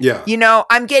considered. Yeah. You know,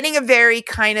 I'm getting a very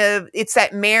kind of, it's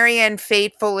that Marianne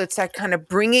Faithfull, it's that kind of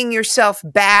bringing yourself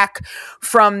back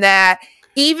from that.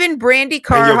 Even Brandy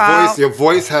Carlisle. And your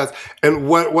voice has, and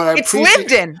what I appreciate.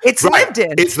 It's lived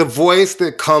in. It's the voice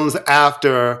that comes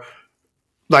after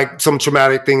like some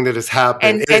traumatic thing that has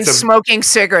happened. And smoking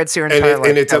cigarettes your entire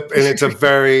life. It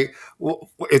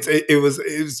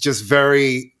was just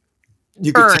very,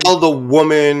 you could tell the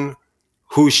woman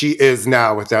who she is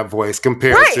now with that voice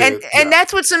compared to. And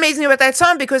that's what's amazing about that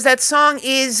song, because that song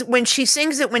is, when she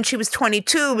sings it when she was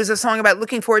 22, it was a song about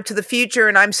looking forward to the future,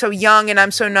 and I'm so young and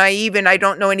I'm so naive and I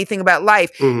don't know anything about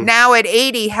life. Mm-hmm. Now at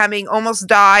 80, having almost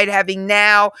died, having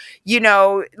now,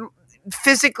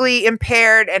 physically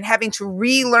impaired and having to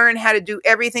relearn how to do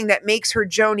everything that makes her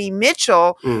Joni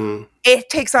Mitchell, mm-hmm.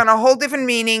 It takes on a whole different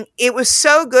meaning. It was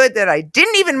so good that I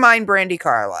didn't even mind Brandy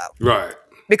Carlisle. Right.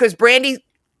 Because Brandy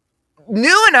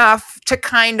knew enough to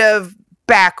kind of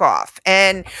back off.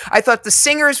 And I thought the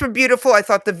singers were beautiful. I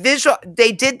thought the visual,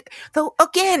 they did, though,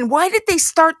 again, why did they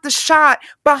start the shot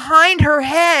behind her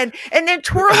head and then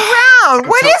twirl around?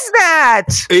 What is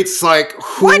that? It's like,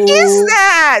 what is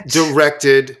that?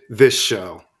 Directed this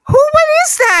show? What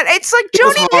is that? It's like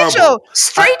Joni Mitchell,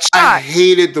 straight shot. I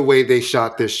hated the way they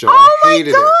shot this show. Oh my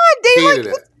God.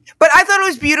 Hated it. But I thought it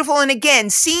was beautiful. And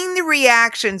again, seeing the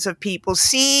reactions of people,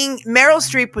 seeing Meryl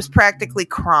Streep was practically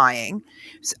crying.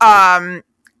 And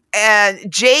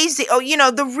Jay-Z,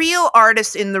 the real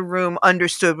artists in the room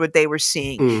understood what they were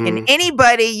seeing. Mm-hmm. And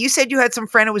anybody, you said you had some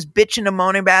friend who was bitching and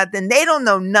moaning about it, then they don't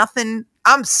know nothing.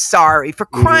 I'm sorry for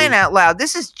crying out loud.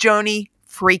 This is Joni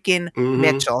freaking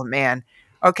Mitchell, man.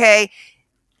 Okay?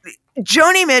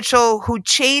 Joni Mitchell, who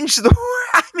changed the world.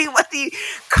 I mean,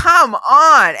 come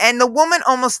on. And the woman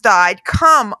almost died.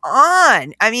 Come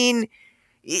on. I mean,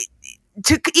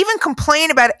 to even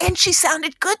complain about it. And she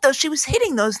sounded good, though. She was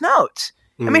hitting those notes.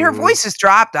 I mean, her voice has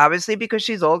dropped, obviously, because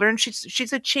she's older and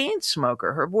she's a chain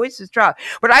smoker. Her voice has dropped.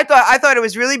 But I thought it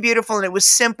was really beautiful, and it was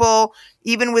simple,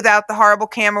 even without the horrible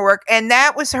camera work. And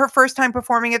that was her first time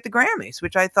performing at the Grammys,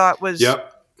 which I thought was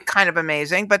kind of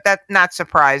amazing, but that's not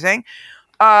surprising.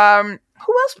 Who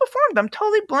else performed? I'm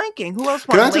totally blanking. Who else?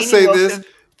 Can I just say this?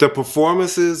 The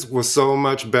performances were so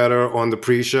much better on the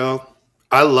pre-show.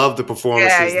 I love the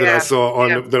performances that I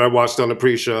saw that I watched on the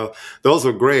pre-show. Those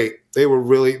were great. They were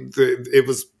really. It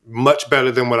was much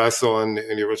better than what I saw in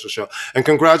the original show. And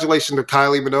congratulations to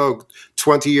Kylie Minogue,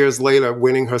 20 years later,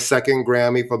 winning her second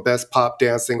Grammy for Best Pop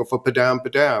Dance Single for Padam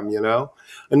Padam, you know?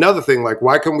 Another thing, like,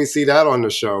 why couldn't we see that on the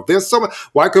show? There's so much.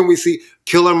 Why couldn't we see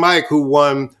Killer Mike, who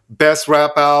won Best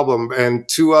Rap Album and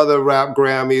 2 other rap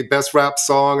Grammy, Best Rap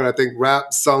Song, and I think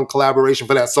Rap Song Collaboration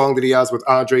for that song that he has with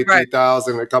Andre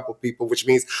 3000 and a couple of people, which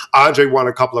means Andre won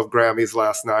a couple of Grammys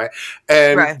last night.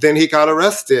 And then he got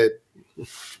arrested.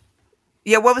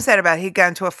 Yeah, what was that about? He got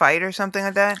into a fight or something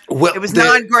like that? Well, it was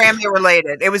non-Grammy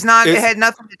related. It was not. It had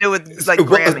nothing to do with like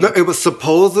Grammy. It was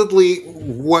supposedly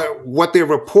what they're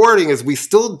reporting is we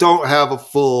still don't have a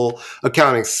full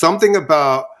accounting. Something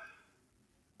about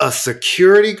a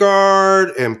security guard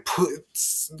and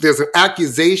there's an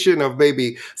accusation of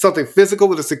maybe something physical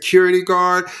with a security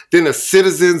guard, then a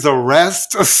citizen's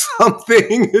arrest or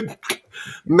something.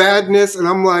 Madness, and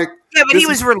I'm like. Yeah, but he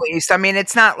was released. I mean,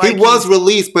 it's not like he was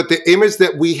released, but the image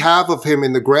that we have of him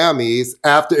in the Grammys,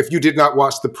 after, if you did not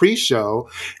watch the pre-show,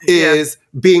 is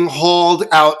being hauled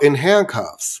out in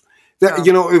handcuffs. That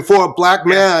you know, and for a black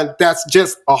man, that's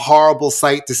just a horrible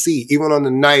sight to see, even on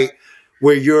the night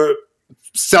where you're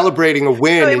celebrating a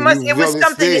win. It was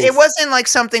something. It wasn't like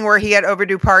something where he had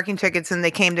overdue parking tickets and they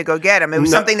came to go get him. It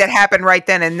was something that happened right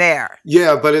then and there.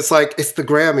 Yeah, but it's like it's the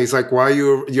Grammys. Like, why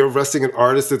are you're arresting an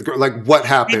artist? Like, what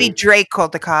happened? Maybe Drake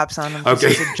called the cops on him. Okay,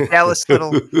 he's a jealous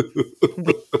little.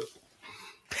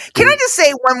 Can I just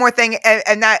say one more thing,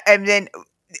 and then.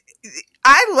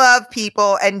 I love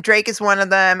people, and Drake is one of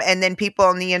them, and then people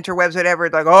on the interwebs, whatever,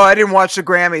 like, oh, I didn't watch the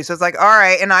Grammys. So it's like, all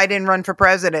right, and I didn't run for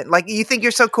president. Like, you think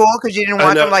you're so cool because you didn't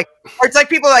watch them? Like, or it's like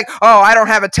people like, oh, I don't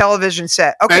have a television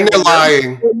set. Okay, and they're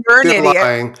lying. You're an idiot.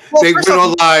 Lying. Well, they went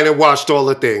online and watched all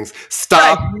the things.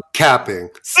 Stop capping.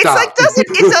 Stop. It's like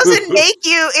it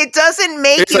doesn't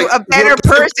make you a better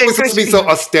person. It's supposed to be so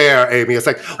austere, Amy. It's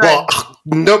like, well,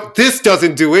 no, this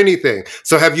doesn't do anything.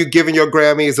 So have you given your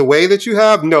Grammys away that you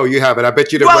have? No, you haven't. I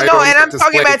bet you didn't. Well, no, and I'm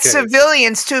talking about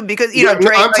civilians too, because you know,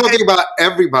 Drake, I'm talking about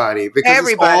everybody because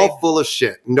it's all full of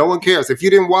shit. No one cares. If you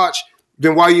didn't watch,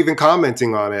 then why are you even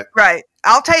commenting on it? Right.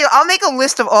 I'll tell you. I'll make a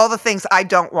list of all the things I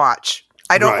don't watch.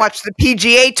 I don't watch the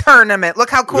PGA tournament. Look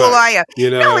how cool I am. You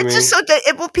know no, what it's I mean? just so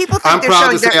that people think I'm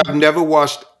proud to say I've never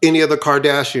watched any of the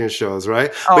Kardashian shows,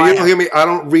 right? Oh, but you don't hear me. I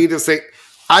don't read and say.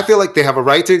 I feel like they have a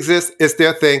right to exist. It's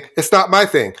their thing. It's not my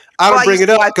thing. I don't bring it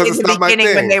up because it's not my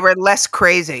thing. When they were less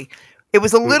crazy, it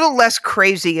was a little less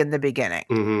crazy in the beginning.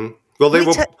 Mm-hmm. Well,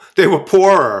 they were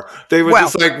poorer. They were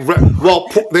just like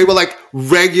they were like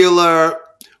regular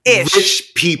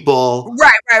rich people,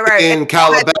 right, in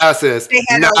Calabasas,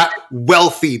 not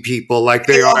wealthy people like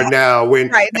they are now.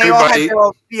 When they all had their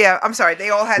own, I'm sorry,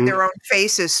 they all had their own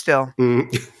faces still.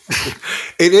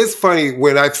 It is funny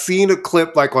when I've seen a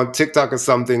clip like on TikTok or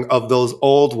something of those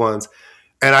old ones,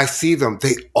 and I see them.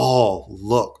 They all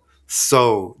look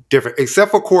so different,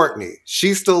 except for Courtney.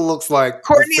 She still looks like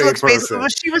Courtney the same looks person. Well,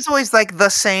 she was always like the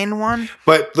sane one.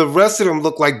 But the rest of them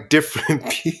look like different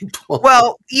people.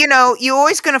 Well, you know, you're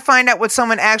always going to find out what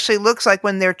someone actually looks like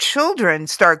when their children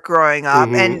start growing up.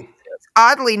 And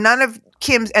oddly, none of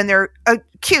Kim's, and they're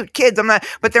cute kids,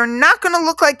 but they're not going to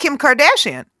look like Kim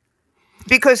Kardashian.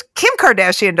 Because Kim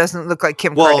Kardashian doesn't look like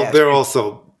Kim Kardashian. Well, they're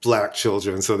also black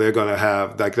children, so they're going to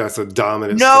have, like, that's a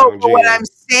dominant No, but what I'm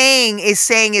saying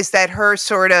is that her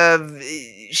sort of,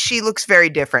 she looks very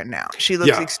different now. She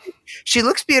looks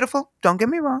beautiful. Don't get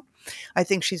me wrong. I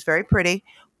think she's very pretty,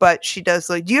 but she does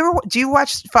look. Do you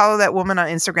follow that woman on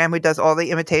Instagram who does all the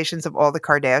imitations of all the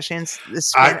Kardashians?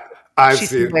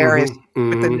 She's hilarious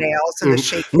with the nails and the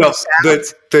shape. No,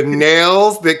 the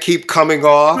nails that keep coming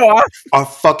off are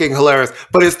fucking hilarious.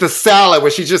 But it's the salad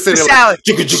where she's just sitting there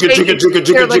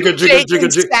like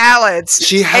salads.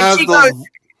 She has those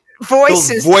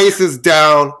voices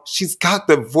down. She's got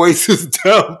the voices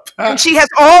down. And she has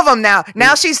all of them now.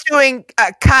 Now she's doing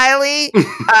Kylie,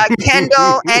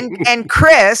 Kendall, and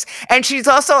Chris. And she's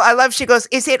also, she goes,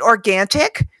 is it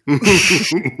organic?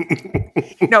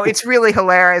 No, it's really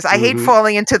hilarious. I hate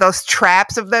falling into those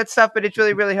traps of that stuff, but it's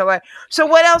really, really hilarious. So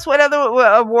what else? What other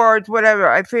awards? Whatever.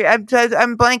 I'm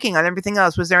blanking on everything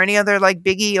else. Was there any other like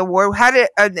biggie award? How did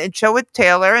a show with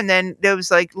Taylor, and then there was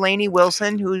like Lainey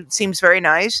Wilson, who seems very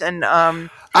nice, and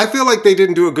I feel like they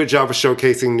didn't do a good job of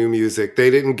showcasing new music. They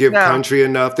didn't give country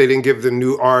enough. They didn't give the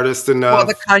new artists enough. Well,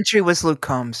 the country was Luke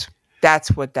Combs.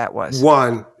 That's what that was.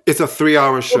 It's a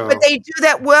 3-hour show. But they do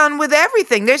that one with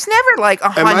everything. There's never like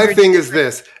 100. And my thing is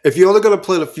this. If you're only going to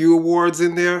put a few awards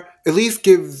in there, at least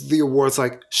give the awards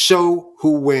like show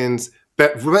who wins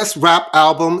best rap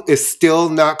album is still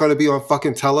not going to be on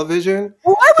fucking television.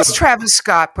 Well, why was Travis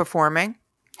Scott performing?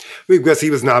 Because he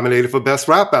was nominated for best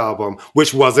rap album,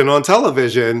 which wasn't on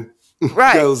television.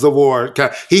 Right. Those award.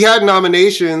 He had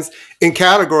nominations in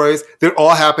categories that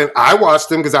all happened. I watched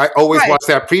them because I always watch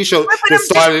that pre-show that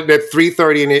started at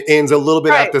 3:30 and it ends a little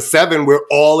bit after 7, where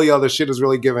all the other shit is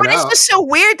really given out. It's just so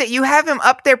weird that you have him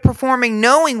up there performing,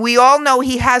 knowing we all know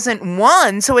he hasn't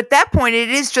won. So at that point, it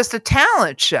is just a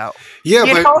talent show.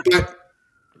 Yeah,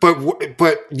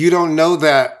 but you don't know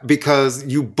that because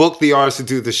you booked the artist to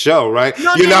do the show, right?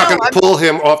 You're not going to pull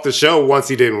him off the show once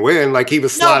he didn't win. Like, he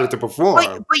was slotted to perform.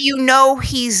 But you know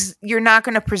you're not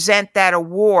going to present that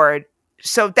award.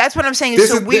 So that's what I'm saying. It's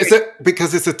so weird.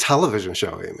 Because it's a television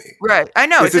show, Amy. Right. I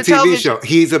know. It's a TV show.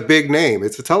 He's a big name.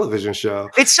 It's a television show.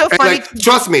 It's so funny.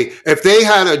 Trust me, if they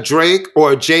had a Drake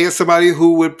or a Jay or somebody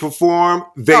who would perform,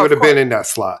 they would have been in that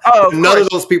slot. None of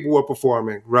those people were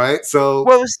performing, right? So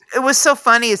it was so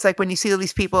funny. It's like when you see all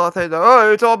these people out there go,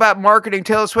 oh, it's all about marketing,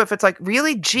 Taylor Swift. It's like,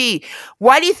 really? Gee,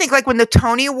 why do you think like when the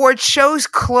Tony Awards shows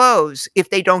close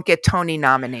if they don't get Tony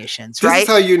nominations, right? This is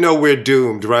how you know we're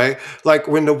doomed, right? Like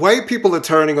when the white people are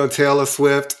turning on Taylor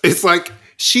Swift, it's like,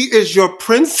 she is your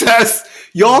princess.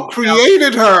 Y'all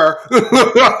created her.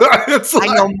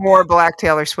 I know more Black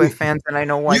Taylor Swift fans than I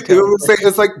know white Taylor Swift.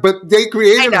 It's like, but they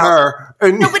created her.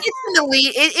 No, but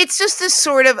it's just this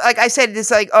sort of, like I said,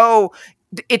 it's like, oh,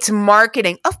 it's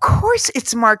marketing. Of course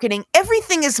it's marketing.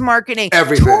 Everything is marketing.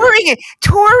 Everything.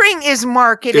 Touring is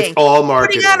marketing. It's all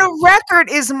marketing. Putting out a record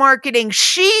is marketing.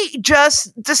 She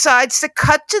just decides to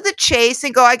cut to the chase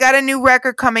and go, I got a new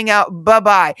record coming out.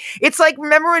 Bye-bye. It's like,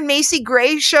 remember when Macy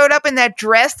Gray showed up in that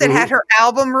dress that had her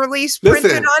album release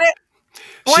printed on it?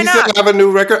 Why not? Said, I have a new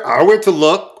record. I went to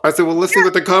look. I said, well, let's see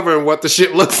what the cover and what the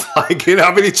shit looks like and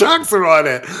how many tracks are on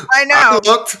it. I know. I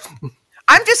looked.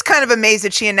 I'm just kind of amazed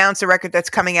that she announced a record that's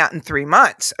coming out in 3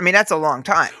 months. I mean, that's a long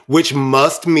time. Which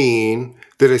must mean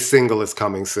that a single is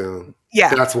coming soon.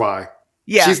 Yeah. That's why.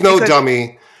 Yeah. She's no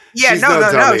dummy. Yeah, she's no.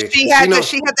 Dummy. She had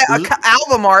the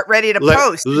album art ready to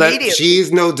post immediately.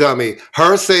 She's no dummy.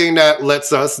 Her saying that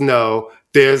lets us know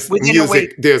there's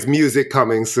music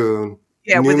coming soon.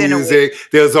 Yeah, New music.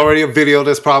 There's already a video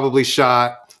that's probably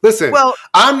shot. Listen,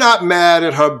 I'm not mad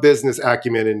at her business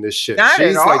acumen in this shit.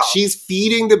 She's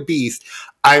feeding the beast.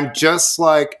 I'm just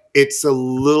like, it's a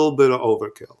little bit of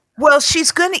overkill. Well,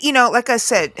 she's going to, like I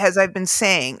said, as I've been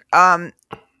saying,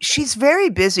 she's very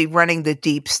busy running the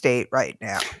deep state right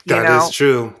now. That is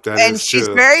true. She's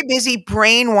very busy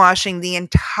brainwashing the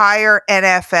entire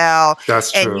NFL.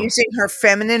 That's true. And using her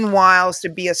feminine wiles to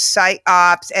be a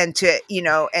psyops and to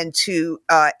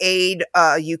aid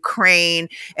Ukraine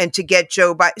and to get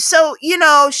Joe Biden. So,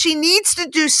 she needs to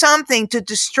do something to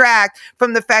distract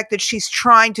from the fact that she's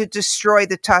trying to destroy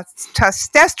the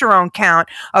testosterone count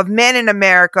of men in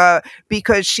America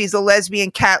because she's a lesbian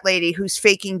cat lady who's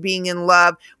faking being in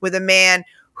love with a man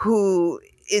who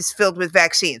is filled with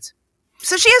vaccines.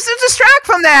 So she has to distract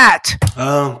from that.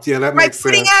 Oh, yeah, that makes sense. By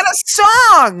putting out a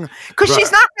song. Because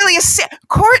she's not really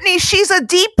Courtney, she's a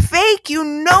deep fake. You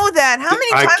know that. How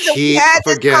many times have we had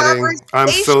this conversation? I'm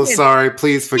so sorry.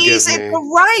 Please forgive me.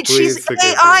 Right. She's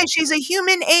AI. She's a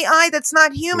human AI that's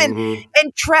not human. Mm-hmm.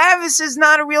 And Travis is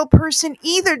not a real person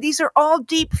either. These are all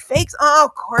deep fakes.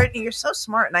 Oh, Courtney, you're so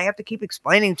smart. And I have to keep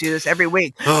explaining to you this every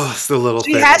week. Oh, it's the little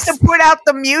thing. She has to put out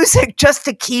the music just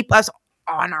to keep us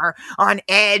on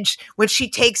edge when she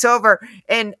takes over.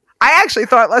 And I actually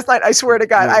thought last night, I swear to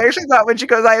God, I actually thought when she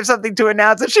goes, I have something to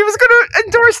announce, that she was going to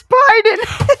endorse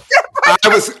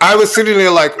Biden. I was sitting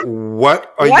there like,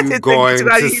 what are you going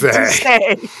to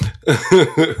say?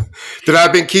 That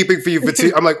I've been keeping for you for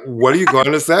 2 I'm like, what are you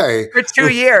going to say? For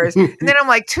 2 years. And then I'm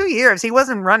like, 2 years? He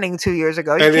wasn't running 2 years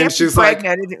ago. And then she's like,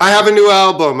 I have a new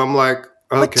album. I'm like,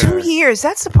 okay. But 2 years,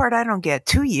 that's the part I don't get.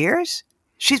 2 years?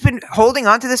 She's been holding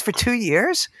on to this for 2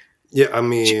 years? Yeah, I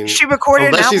mean, she recorded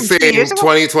an album. Unless she's saying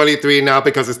 2023 now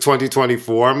because it's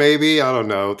 2024, maybe. I don't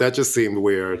know. That just seemed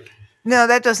weird. No,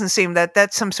 that doesn't seem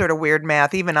that's some sort of weird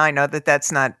math. Even I know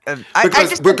that's not.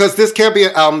 Because this can't be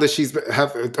an album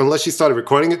that unless she started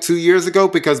recording it 2 years ago.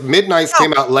 Because Midnights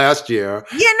came out last year.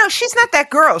 Yeah, no, she's not that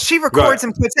girl. She records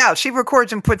and puts out. She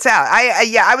records and puts out.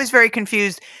 I was very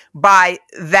confused by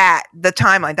the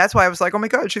timeline. That's why I was like, oh my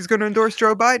God, she's going to endorse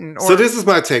Joe Biden. So this is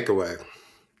my takeaway.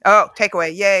 Oh,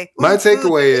 takeaway! Yay! My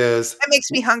takeaway is that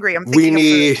makes me hungry. I'm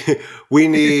thinking we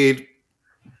need.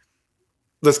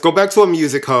 Let's go back to a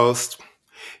music host.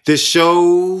 This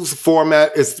show's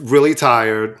format is really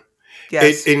tired.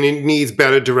 Yes. And it needs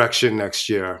better direction next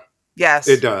year. Yes.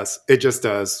 It does. It just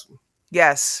does.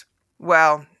 Yes.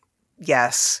 Well,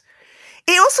 yes.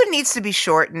 It also needs to be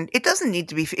shortened. It doesn't need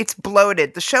to be. It's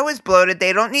bloated. The show is bloated.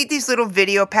 They don't need these little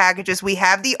video packages. We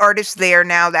have the artists there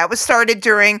now. That was started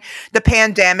during the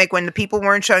pandemic when the people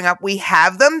weren't showing up. We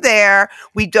have them there.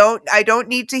 I don't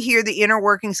need to hear the inner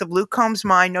workings of Luke Combs'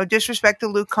 mind. No disrespect to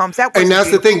Luke Combs. And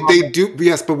that's the thing. They do,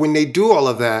 yes, but when they do all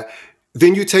of that,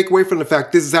 then you take away from the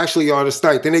fact this is actually artist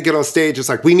night. Then they get on stage, it's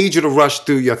like, we need you to rush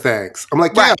through your things. I'm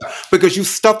like, yeah, because you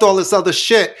stuffed all this other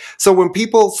shit. So when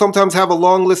people sometimes have a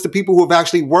long list of people who have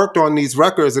actually worked on these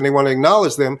records and they want to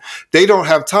acknowledge them, they don't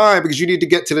have time because you need to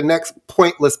get to the next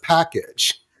pointless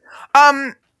package.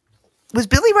 Was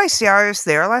Billy Ray Cyrus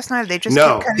there last night? They just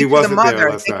No, kept cutting he to wasn't the mother. there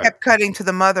last They night. kept cutting to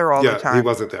the mother all the time. Yeah, he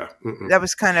wasn't there. That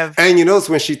was kind of... And you notice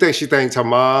when she thanked her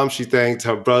mom, she thanked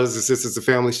her brothers and sisters and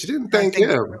family. She didn't thank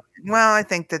him. Well, I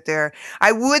think that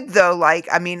I would though,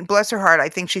 bless her heart, I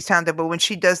think she's talented, but when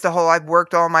she does the whole, I've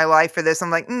worked all my life for this,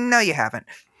 I'm like, no, you haven't.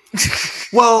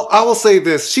 Well, I will say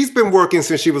this. She's been working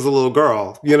since she was a little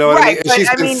girl. You know what I mean? And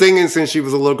she's been singing since she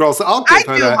was a little girl. So I'll give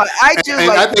her that.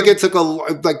 I think it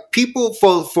took people,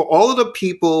 for all of the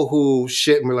people who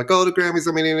shit and were like, oh, the Grammys,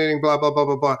 I mean, anything, blah, blah, blah,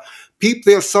 blah, blah.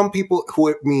 There are some people who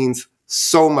it means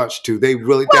so much to. They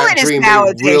really, that dream,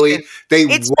 they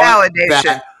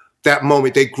want that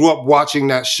moment. They grew up watching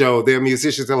that show. They're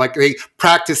musicians. They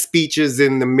practice speeches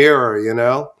in the mirror, you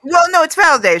know? Well, no, it's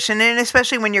validation. And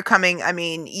especially when you're coming,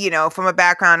 from a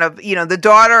background of, the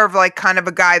daughter of kind of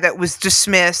a guy that was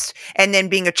dismissed and then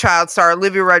being a child star,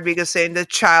 Olivia Rodrigo saying the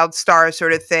child star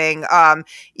sort of thing.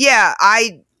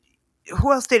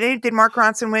 Who else did Mark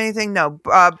Ronson win anything? No,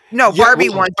 Barbie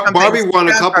won something. Barbie won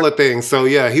a couple of things. So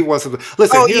yeah, he won something.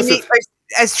 Listen,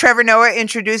 as Trevor Noah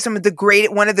introduced him,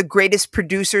 one of the greatest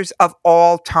producers of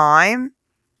all time.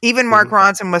 Even Mark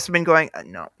Ronson must have been going,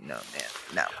 no, man,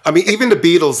 no. I mean, even the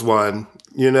Beatles won,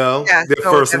 their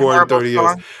first award in 30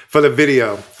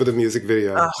 years for the music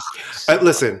video.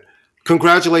 Listen,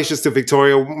 congratulations to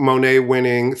Victoria Monet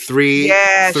winning three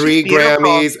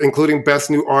Grammys, including Best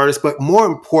New Artist, but more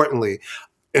importantly,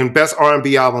 and Best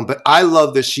R&B Album. But I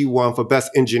love that she won for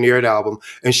Best Engineered Album,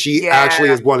 and she actually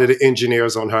is one of the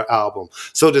engineers on her album.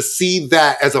 So to see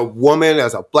that as a woman,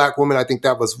 as a Black woman, I think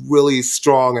that was really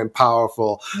strong and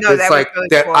powerful. No, it's like really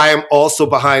that cool. I am also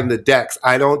behind the decks.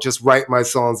 I don't just write my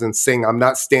songs and sing. I'm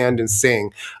not stand and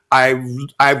sing. I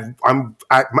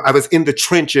was in the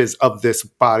trenches of this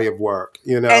body of work,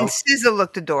 And SZA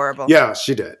looked adorable. Yeah,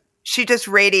 she did. She just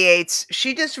radiates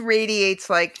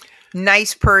like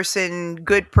nice person,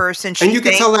 good person. And you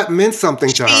can tell that meant something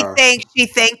to her. She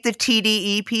thanked the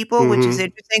TDE people, which is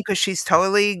interesting because she's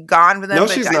totally gone with them. No,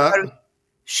 she's not.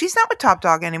 She's not with Top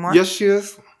Dog anymore. Yes, she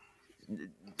is.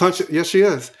 Yes, she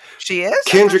is. She is?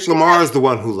 Kendrick Lamar is the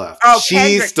one who left. Oh,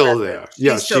 she's still there.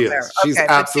 Yes, she is. Okay. She's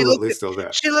absolutely still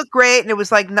there. She looked great, and it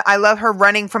was like, I love her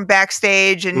running from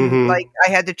backstage, and I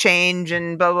had to change,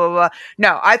 and blah, blah, blah.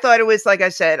 No, I thought it was, like I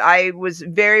said, I was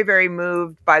very, very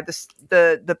moved by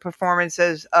the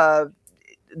performances of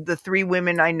the three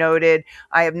women I noted.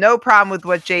 I have no problem with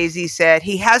what Jay-Z said.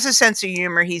 He has a sense of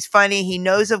humor. He's funny. He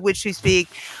knows of which to speak.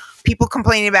 People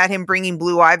complaining about him bringing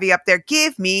Blue Ivy up there.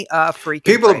 Give me a freaking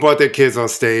People break. have brought their kids on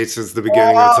stage since the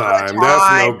beginning of time.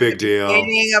 That's no big deal.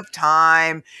 Beginning of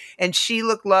time. And she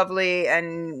looked lovely.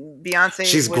 And Beyonce.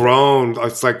 She's grown.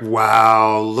 It's like,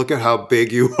 wow, look at how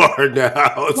big you are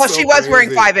now. Well, she was wearing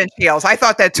 5-inch heels. I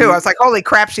thought that too. I was like, holy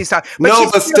crap, she's not.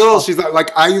 But still, she's like,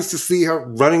 I used to see her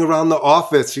running around the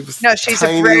office. She was she's a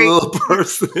tiny little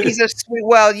person. She's a sweet.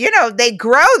 Well, they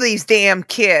grow these damn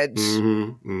kids.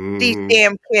 These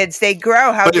damn kids. They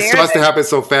grow. But it starts to happen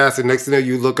so fast, and next thing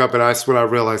you look up, and I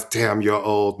realized, damn, you're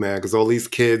old, man, because all these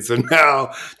kids are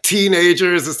now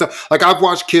teenagers and stuff. Like, I've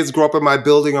watched kids grow up in my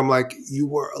building. I'm like, you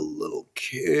were a little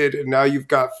kid, and now you've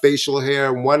got facial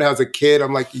hair, and one has a kid.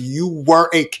 I'm like, you were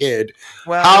a kid.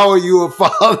 Well, how are you a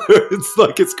father?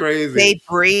 It's crazy. They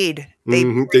breed. They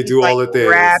do all the things.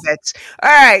 Rabbits. All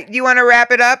right. You want to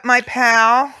wrap it up, my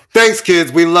pal? Thanks,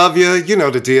 kids. We love you. You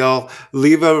know the deal.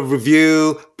 Leave a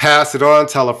review. Pass it on.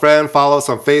 Tell a friend. Follow us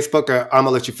on Facebook at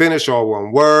ImmaLetYouFinish, all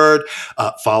one word.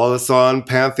 Follow us on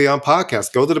Pantheon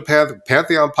Podcast. Go to the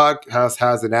Pantheon Podcast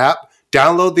has an app.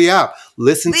 Download the app.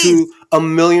 Listen to a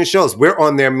million shows. We're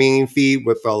on their main feed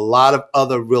with a lot of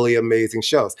other really amazing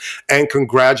shows. And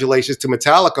congratulations to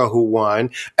Metallica, who won.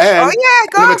 And the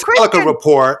Metallica Christian.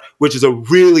 Report, which is a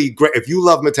really great, if you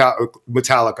love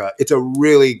Metallica, it's a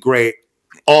really great,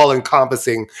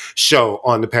 all-encompassing show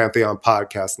on the Pantheon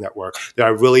Podcast Network that I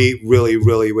really, really,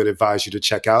 really would advise you to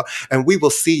check out. And we will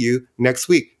see you next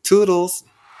week. Toodles.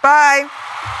 Bye.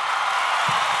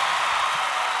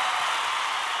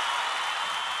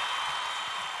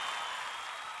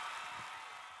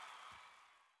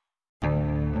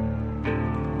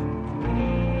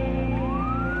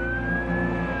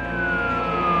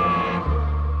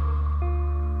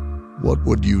 What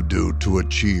would you do to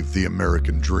achieve the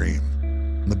American dream?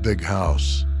 The big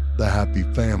house, the happy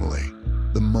family,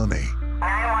 the money.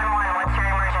 911, what's your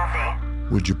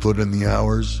emergency? Would you put in the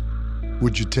hours?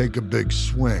 Would you take a big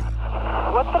swing?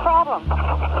 What's the problem?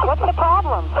 What's the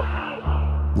problem?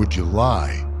 Would you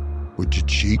lie? Would you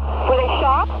cheat? Were they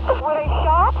shot? Were they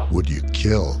shot? Would you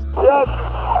kill? Yes.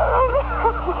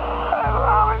 My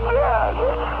mom is dead.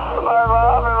 My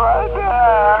mom is right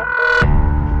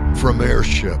there. From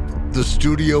Airship, the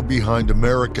studio behind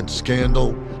American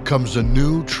Scandal, comes a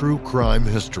new true crime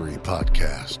history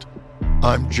podcast.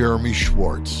 I'm Jeremy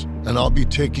Schwartz, and I'll be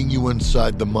taking you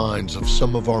inside the minds of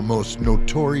some of our most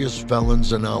notorious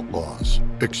felons and outlaws,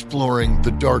 exploring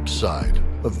the dark side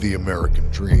of the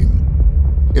American dream.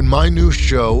 In my new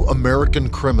show, American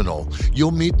Criminal,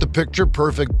 you'll meet the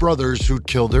picture-perfect brothers who'd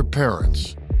kill their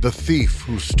parents, the thief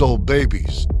who stole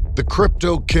babies, the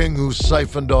crypto king who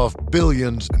siphoned off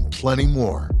billions, and plenty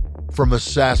more. From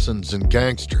assassins and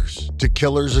gangsters to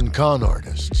killers and con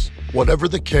artists. Whatever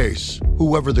the case,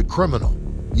 whoever the criminal,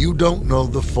 you don't know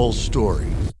the full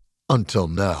story. Until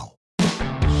now.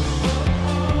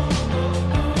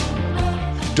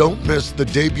 Don't miss the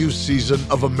debut season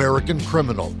of American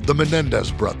Criminal, The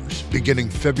Menendez Brothers, beginning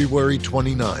February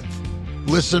 29th.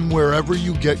 Listen wherever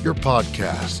you get your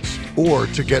podcasts, or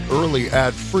to get early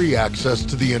ad-free access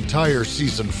to the entire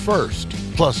season first,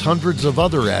 plus hundreds of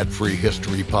other ad-free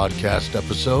history podcast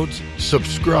episodes,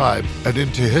 subscribe at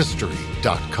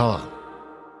IntoHistory.com.